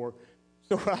once before.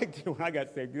 So what I did when I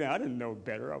got saved, I didn't know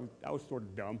better. I was sort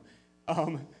of dumb.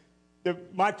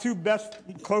 My 2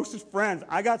 closest friends,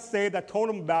 I got saved. I told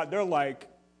them about it. They're like,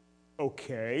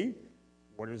 okay,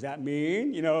 what does that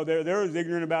mean? You know, they're as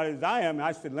ignorant about it as I am. And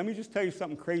I said, let me just tell you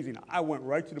something crazy. And I went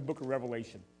right to the book of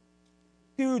Revelation.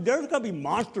 Dude, there's going to be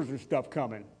monsters and stuff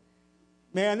coming.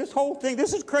 Man, this whole thing,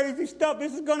 this is crazy stuff.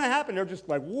 This is going to happen. They're just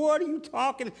like, what are you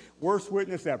talking? Worst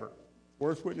witness ever.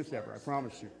 Worst witness ever, I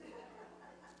promise you.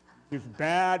 Just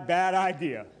bad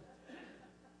idea.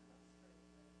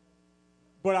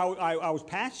 But I was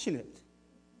passionate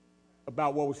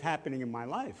about what was happening in my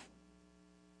life.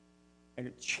 And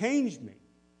it changed me.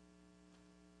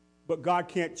 But God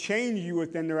can't change you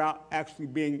within there actually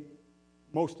being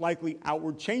most likely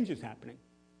outward changes happening.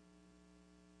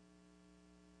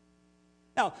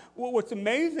 Now, what's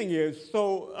amazing is,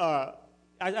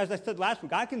 as I said last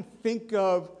week, I can think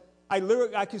of,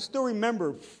 I can still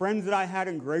remember friends that I had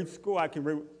in grade school. I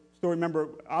can still remember,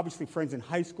 obviously, friends in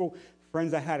high school,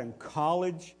 friends I had in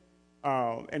college,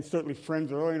 and certainly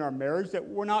friends early in our marriage that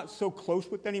we're not so close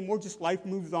with anymore. Just life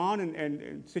moves on,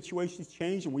 and situations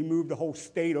change, and we moved the whole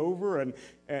state over,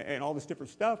 and all this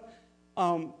different stuff.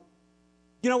 You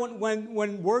know,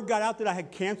 when word got out that I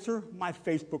had cancer, my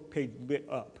Facebook page lit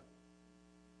up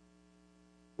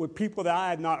with people that I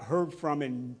had not heard from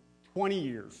in 20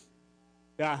 years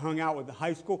that I hung out with in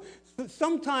high school.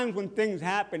 Sometimes when things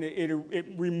happen, it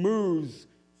removes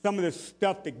some of the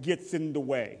stuff that gets in the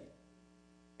way.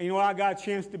 And you know what I got a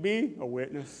chance to be? A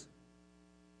witness.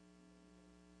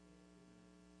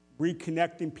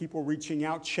 Reconnecting people, reaching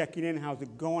out, checking in, how's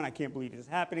it going? I can't believe this is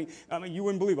happening. I mean, you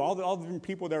wouldn't believe all the different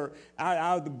people that are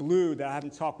out of the blue that I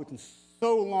haven't talked with in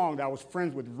so long that I was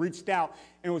friends with, reached out.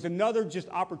 And it was another just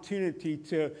opportunity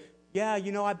to, I've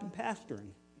been pastoring.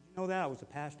 Did you know that? I was a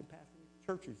pastor in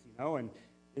churches, and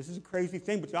this is a crazy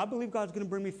thing, but I believe God's going to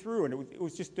bring me through. And it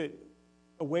was just a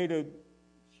way to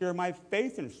share my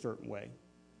faith in a certain way.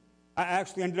 I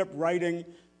actually ended up writing,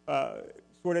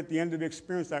 sort of at the end of the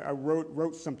experience, I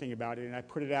wrote something about it, and I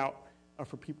put it out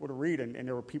for people to read. And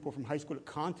there were people from high school that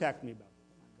contacted me about it.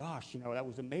 Oh, my gosh, that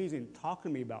was amazing,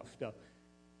 talking to me about stuff.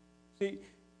 See,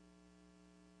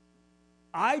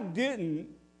 I didn't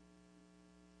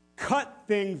cut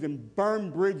things and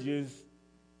burn bridges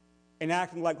and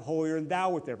acting like holier than thou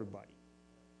with everybody.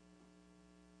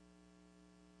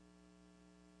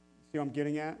 See what I'm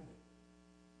getting at?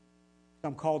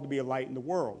 I'm called to be a light in the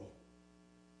world.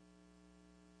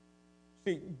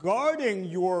 See, guarding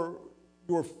your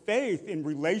faith in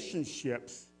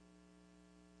relationships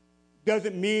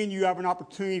doesn't mean you have an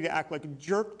opportunity to act like a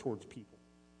jerk towards people.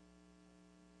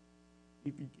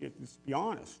 Let's be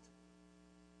honest.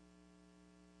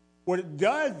 What it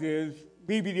does is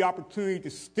leave you the opportunity to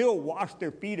still wash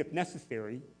their feet if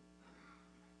necessary,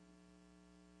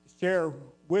 share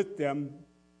with them,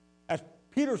 as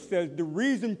Peter says, the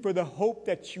reason for the hope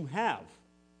that you have.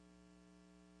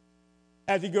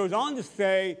 As he goes on to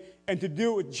say, and to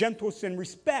do it with gentleness and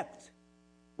respect.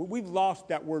 Well, we've lost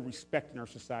that word respect in our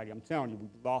society. I'm telling you,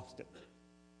 we've lost it.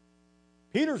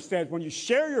 Peter says, when you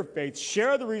share your faith,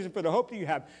 share the reason for the hope that you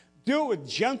have, do it with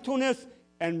gentleness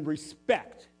and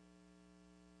respect.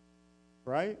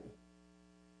 Right?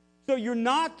 So you're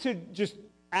not to just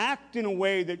act in a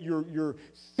way that you're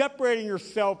separating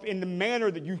yourself in the manner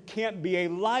that you can't be a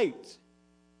light.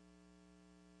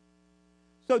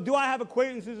 So do I have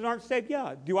acquaintances that aren't saved?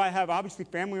 Yeah. Do I have, obviously,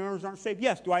 family members that aren't saved?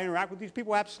 Yes. Do I interact with these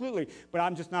people? Absolutely. But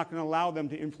I'm just not going to allow them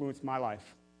to influence my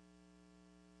life.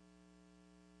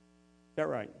 Is that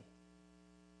right?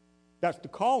 That's the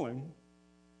calling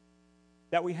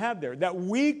that we have there. That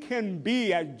we can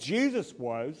be, as Jesus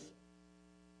was,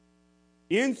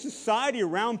 in society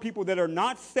around people that are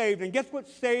not saved. And guess what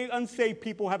unsaved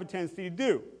people have a tendency to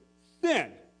do? Sin.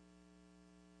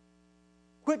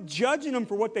 Quit judging them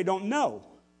for what they don't know.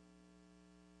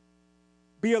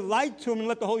 Be a light to them and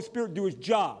let the Holy Spirit do his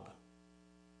job.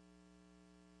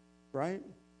 Right?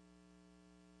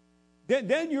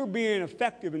 Then you're being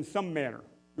effective in some manner.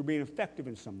 You're being effective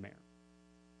in some manner.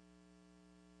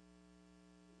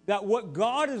 That what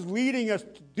God is leading us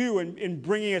to do in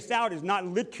bringing us out is not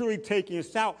literally taking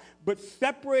us out, but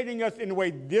separating us in a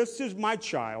way, this is my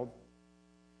child.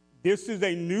 This is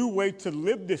a new way to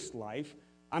live this life.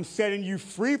 I'm setting you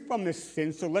free from this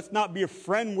sin, so let's not be a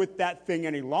friend with that thing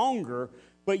any longer.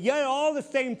 But yet, all at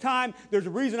the same time, there's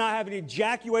a reason I haven't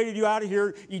ejaculated you out of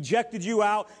here, ejected you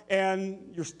out,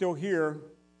 and you're still here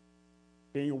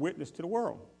being a witness to the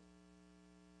world.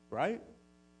 Right?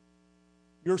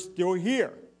 You're still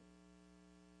here.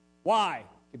 Why?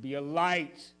 To be a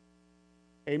light.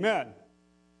 Amen.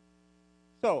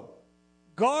 So,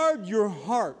 guard your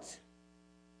heart.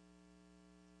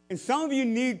 And some of you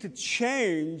need to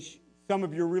change some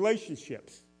of your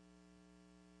relationships.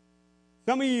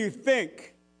 Some of you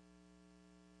think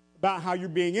about how you're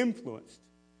being influenced.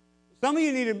 Some of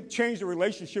you need to change the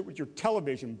relationship with your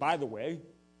television, by the way.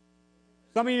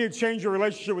 Some of you need to change your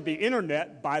relationship with the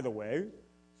internet, by the way.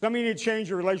 Some of you need to change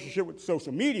your relationship with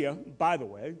social media, by the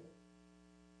way.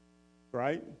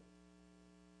 Right?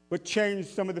 But change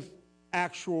some of the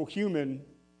actual human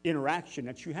interaction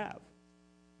that you have.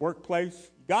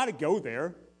 Workplace, you got to go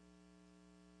there.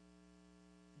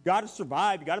 You got to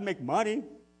survive. You got to make money. You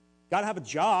got to have a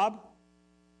job.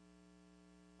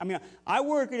 I mean, I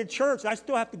work at a church. I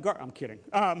still have to guard. I'm kidding.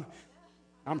 I'm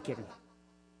kidding.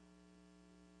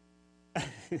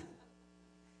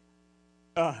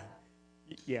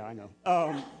 Yeah, I know.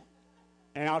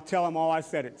 And I'll tell them all I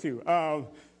said it too.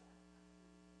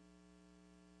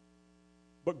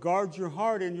 But guard your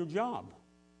heart and your job.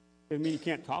 Doesn't mean you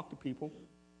can't talk to people.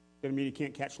 Doesn't mean you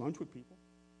can't catch lunch with people.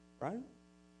 Right?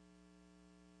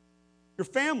 Your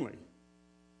family.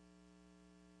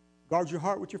 Guard your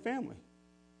heart with your family.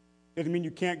 Doesn't mean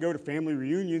you can't go to family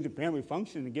reunions and family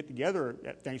functions and get together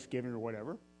at Thanksgiving or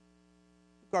whatever.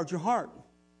 Guard your heart.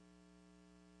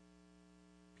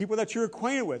 People that you're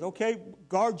acquainted with, okay,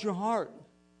 guard your heart.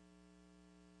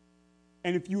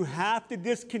 And if you have to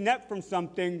disconnect from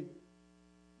something,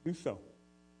 do so.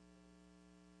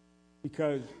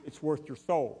 Because it's worth your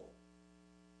soul.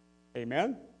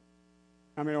 Amen?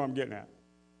 How many know what I'm getting at?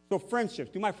 So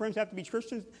friendships. Do my friends have to be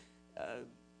Christians?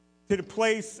 To the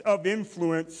place of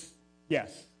influence,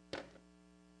 yes.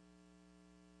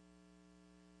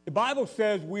 The Bible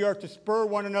says we are to spur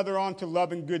one another on to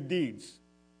love and good deeds.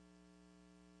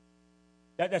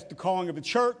 That's the calling of the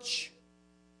church,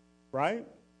 right?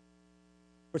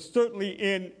 But certainly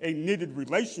in a knitted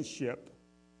relationship,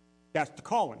 that's the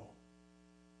calling.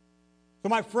 So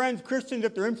my friends, Christians,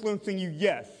 if they're influencing you,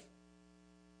 yes.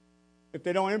 If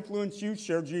they don't influence you,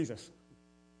 share Jesus.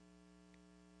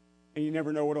 And you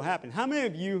never know what will happen. How many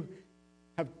of you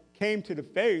have came to the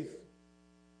faith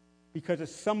because of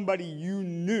somebody you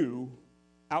knew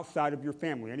outside of your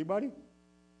family? Anybody?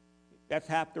 That's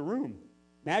half the room.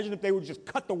 Imagine if they would just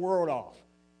cut the world off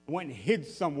and went and hid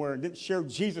somewhere and didn't share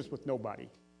Jesus with nobody. You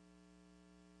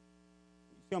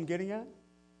see what I'm getting at?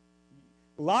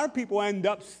 A lot of people end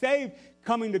up saved,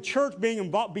 coming to church, being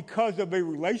involved because of a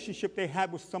relationship they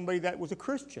had with somebody that was a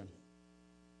Christian.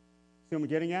 See what I'm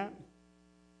getting at?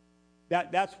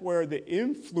 That's where the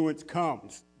influence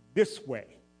comes, this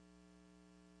way.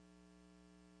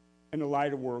 And the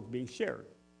light of the world being shared.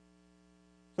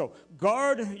 So,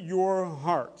 guard your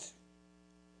heart.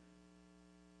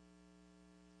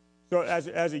 So, as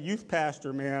a youth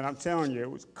pastor, man, I'm telling you, it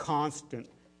was constant.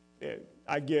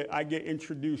 I get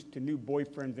introduced to new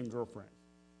boyfriends and girlfriends.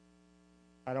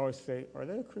 I'd always say, "Are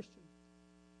they a Christian?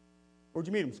 Where'd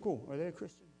you meet them? School? Are they a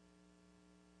Christian?"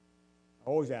 I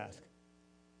always ask.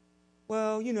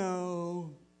 Well, you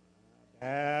know,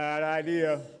 bad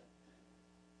idea.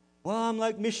 Well, I'm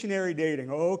like missionary dating.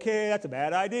 Okay, that's a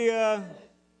bad idea.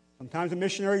 Sometimes the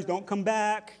missionaries don't come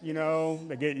back, you know.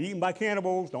 They get eaten by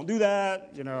cannibals. Don't do that,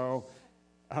 you know.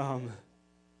 You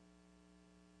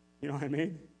know what I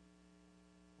mean?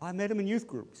 I met them in youth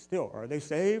groups. Still, are they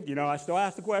saved? You know, I still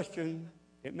ask the question.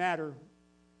 It matters.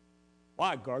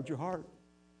 Why? Guard your heart.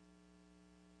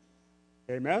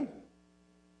 Amen?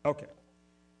 Okay.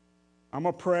 I'm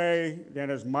going to pray. Then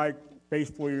as Mike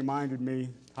faithfully reminded me,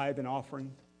 tithe and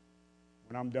offering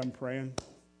when I'm done praying.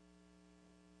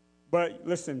 But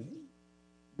listen,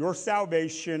 your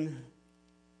salvation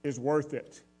is worth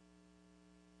it.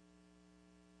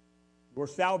 Your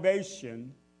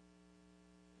salvation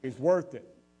is worth it.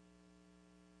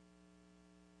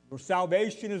 Your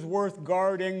salvation is worth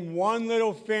guarding one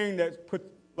little thing that's put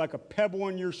like a pebble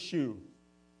in your shoe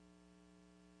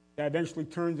that eventually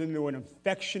turns into an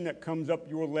infection that comes up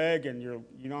your leg and you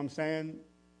know what I'm saying?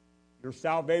 Your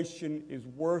salvation is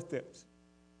worth it.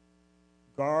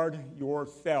 Guard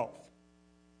yourself.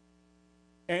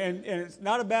 And it's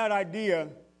not a bad idea,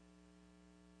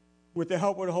 with the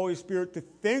help of the Holy Spirit, to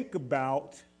think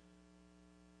about,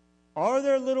 are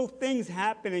there little things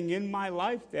happening in my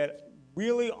life that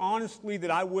really, honestly,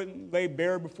 that I wouldn't lay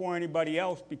bare before anybody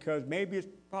else because maybe it's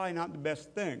probably not the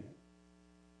best thing?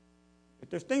 If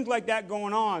there's things like that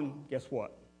going on, guess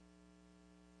what?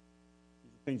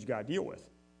 These are things you got to deal with.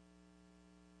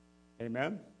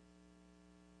 Amen?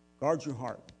 Guard your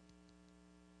heart.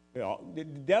 The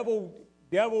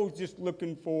devil's just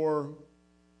looking for...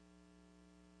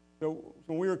 So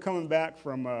when we were coming back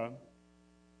from... I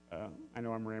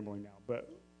know I'm rambling now,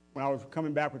 but when I was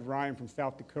coming back with Ryan from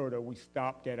South Dakota, we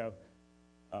stopped at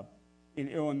in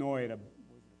Illinois at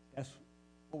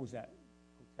what was that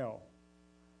hotel?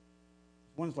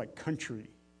 One's like Country.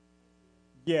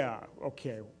 Yeah,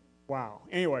 okay, wow.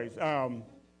 Anyways, got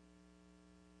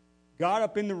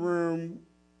up in the room,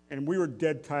 and we were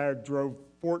dead tired, drove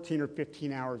 14 or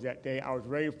 15 hours that day. I was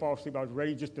ready to fall asleep. I was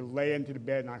ready just to lay into the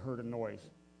bed, and I heard a noise.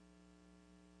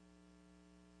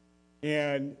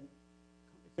 And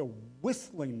it's a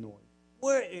whistling noise.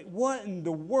 What in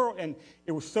the world? And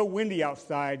it was so windy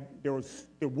outside,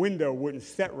 the window wouldn't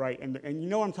set right. And you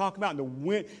know what I'm talking about? And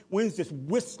the wind's just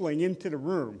whistling into the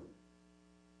room.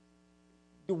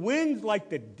 The wind's like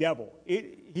the devil.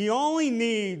 He only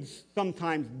needs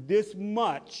sometimes this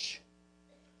much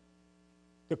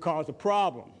to cause a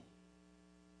problem.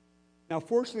 Now,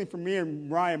 fortunately for me and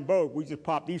Ryan both, we just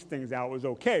popped these things out. It was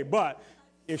okay. But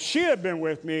if she had been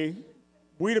with me,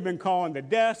 we'd have been calling the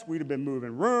desk. We'd have been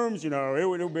moving rooms. You know, it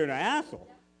would have been an hassle.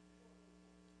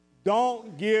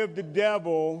 Don't give the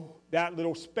devil that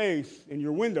little space in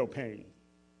your window pane,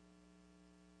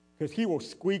 because he will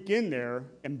squeak in there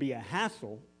and be a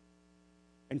hassle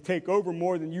and take over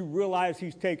more than you realize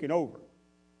he's taken over.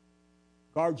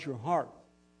 Guard your heart.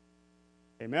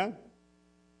 Amen?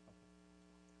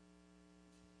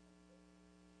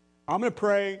 I'm going to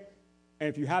pray. And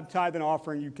if you have tithe and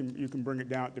offering, you can bring it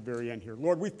down at the very end here.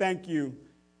 Lord, we thank you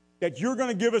that you're going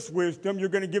to give us wisdom. You're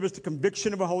going to give us the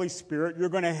conviction of the Holy Spirit. You're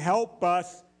going to help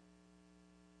us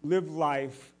live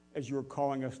life as you're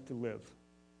calling us to live.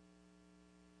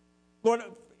 Lord,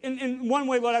 in one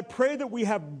way, Lord, I pray that we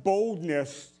have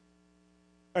boldness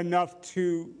enough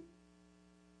to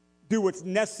do what's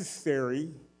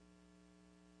necessary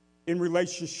in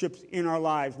relationships in our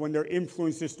lives when they're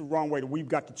influenced us the wrong way, that we've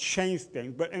got to change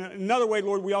things. But in another way,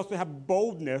 Lord, we also have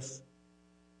boldness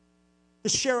to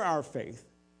share our faith.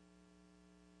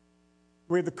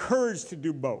 We have the courage to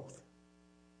do both.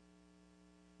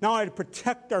 Not only to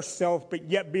protect ourselves, but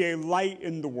yet be a light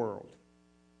in the world.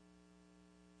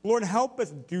 Lord, help us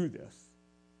do this.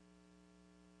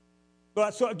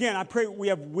 So again, I pray we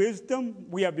have wisdom,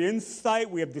 we have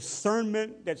insight, we have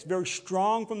discernment that's very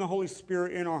strong from the Holy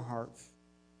Spirit in our hearts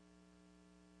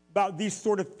about these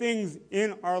sort of things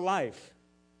in our life.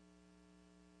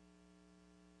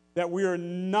 That we are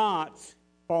not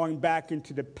falling back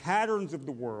into the patterns of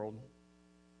the world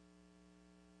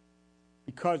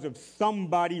because of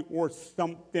somebody or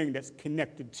something that's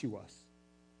connected to us.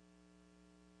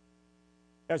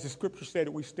 as the scripture said,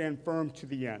 that we stand firm to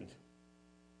the end.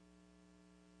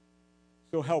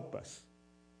 So help us.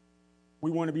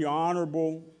 We want to be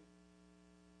honorable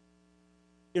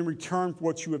in return for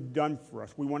what you have done for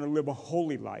us. We want to live a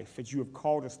holy life as you have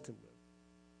called us to live.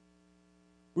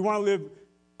 We want to live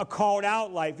a called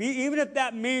out life, even if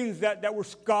that means that we're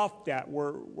scoffed at,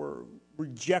 we're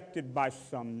rejected by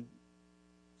some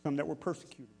that we're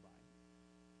persecuted by.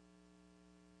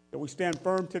 That we stand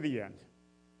firm to the end.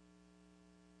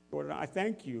 Lord, I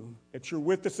thank you that you're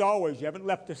with us always. You haven't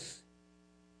left us.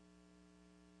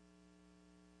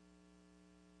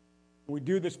 We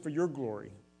do this for your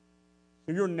glory,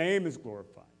 so your name is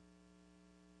glorified.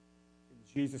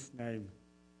 In Jesus' name,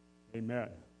 amen.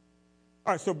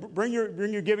 All right, so bring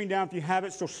your giving down if you have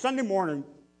it. So Sunday morning,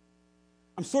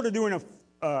 I'm sort of doing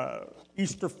a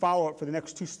Easter follow-up for the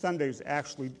next 2 Sundays,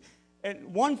 actually.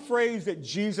 And one phrase that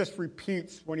Jesus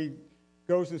repeats when he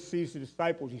goes and sees the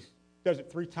disciples, he does it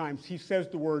 3 times. He says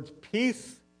the words,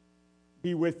 "Peace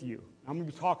be with you." I'm going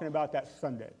to be talking about that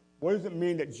Sunday. What does it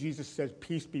mean that Jesus says,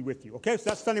 "Peace be with you"? Okay, so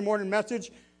that's Sunday morning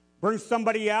message. Bring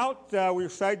somebody out. We're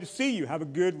excited to see you. Have a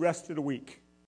good rest of the week.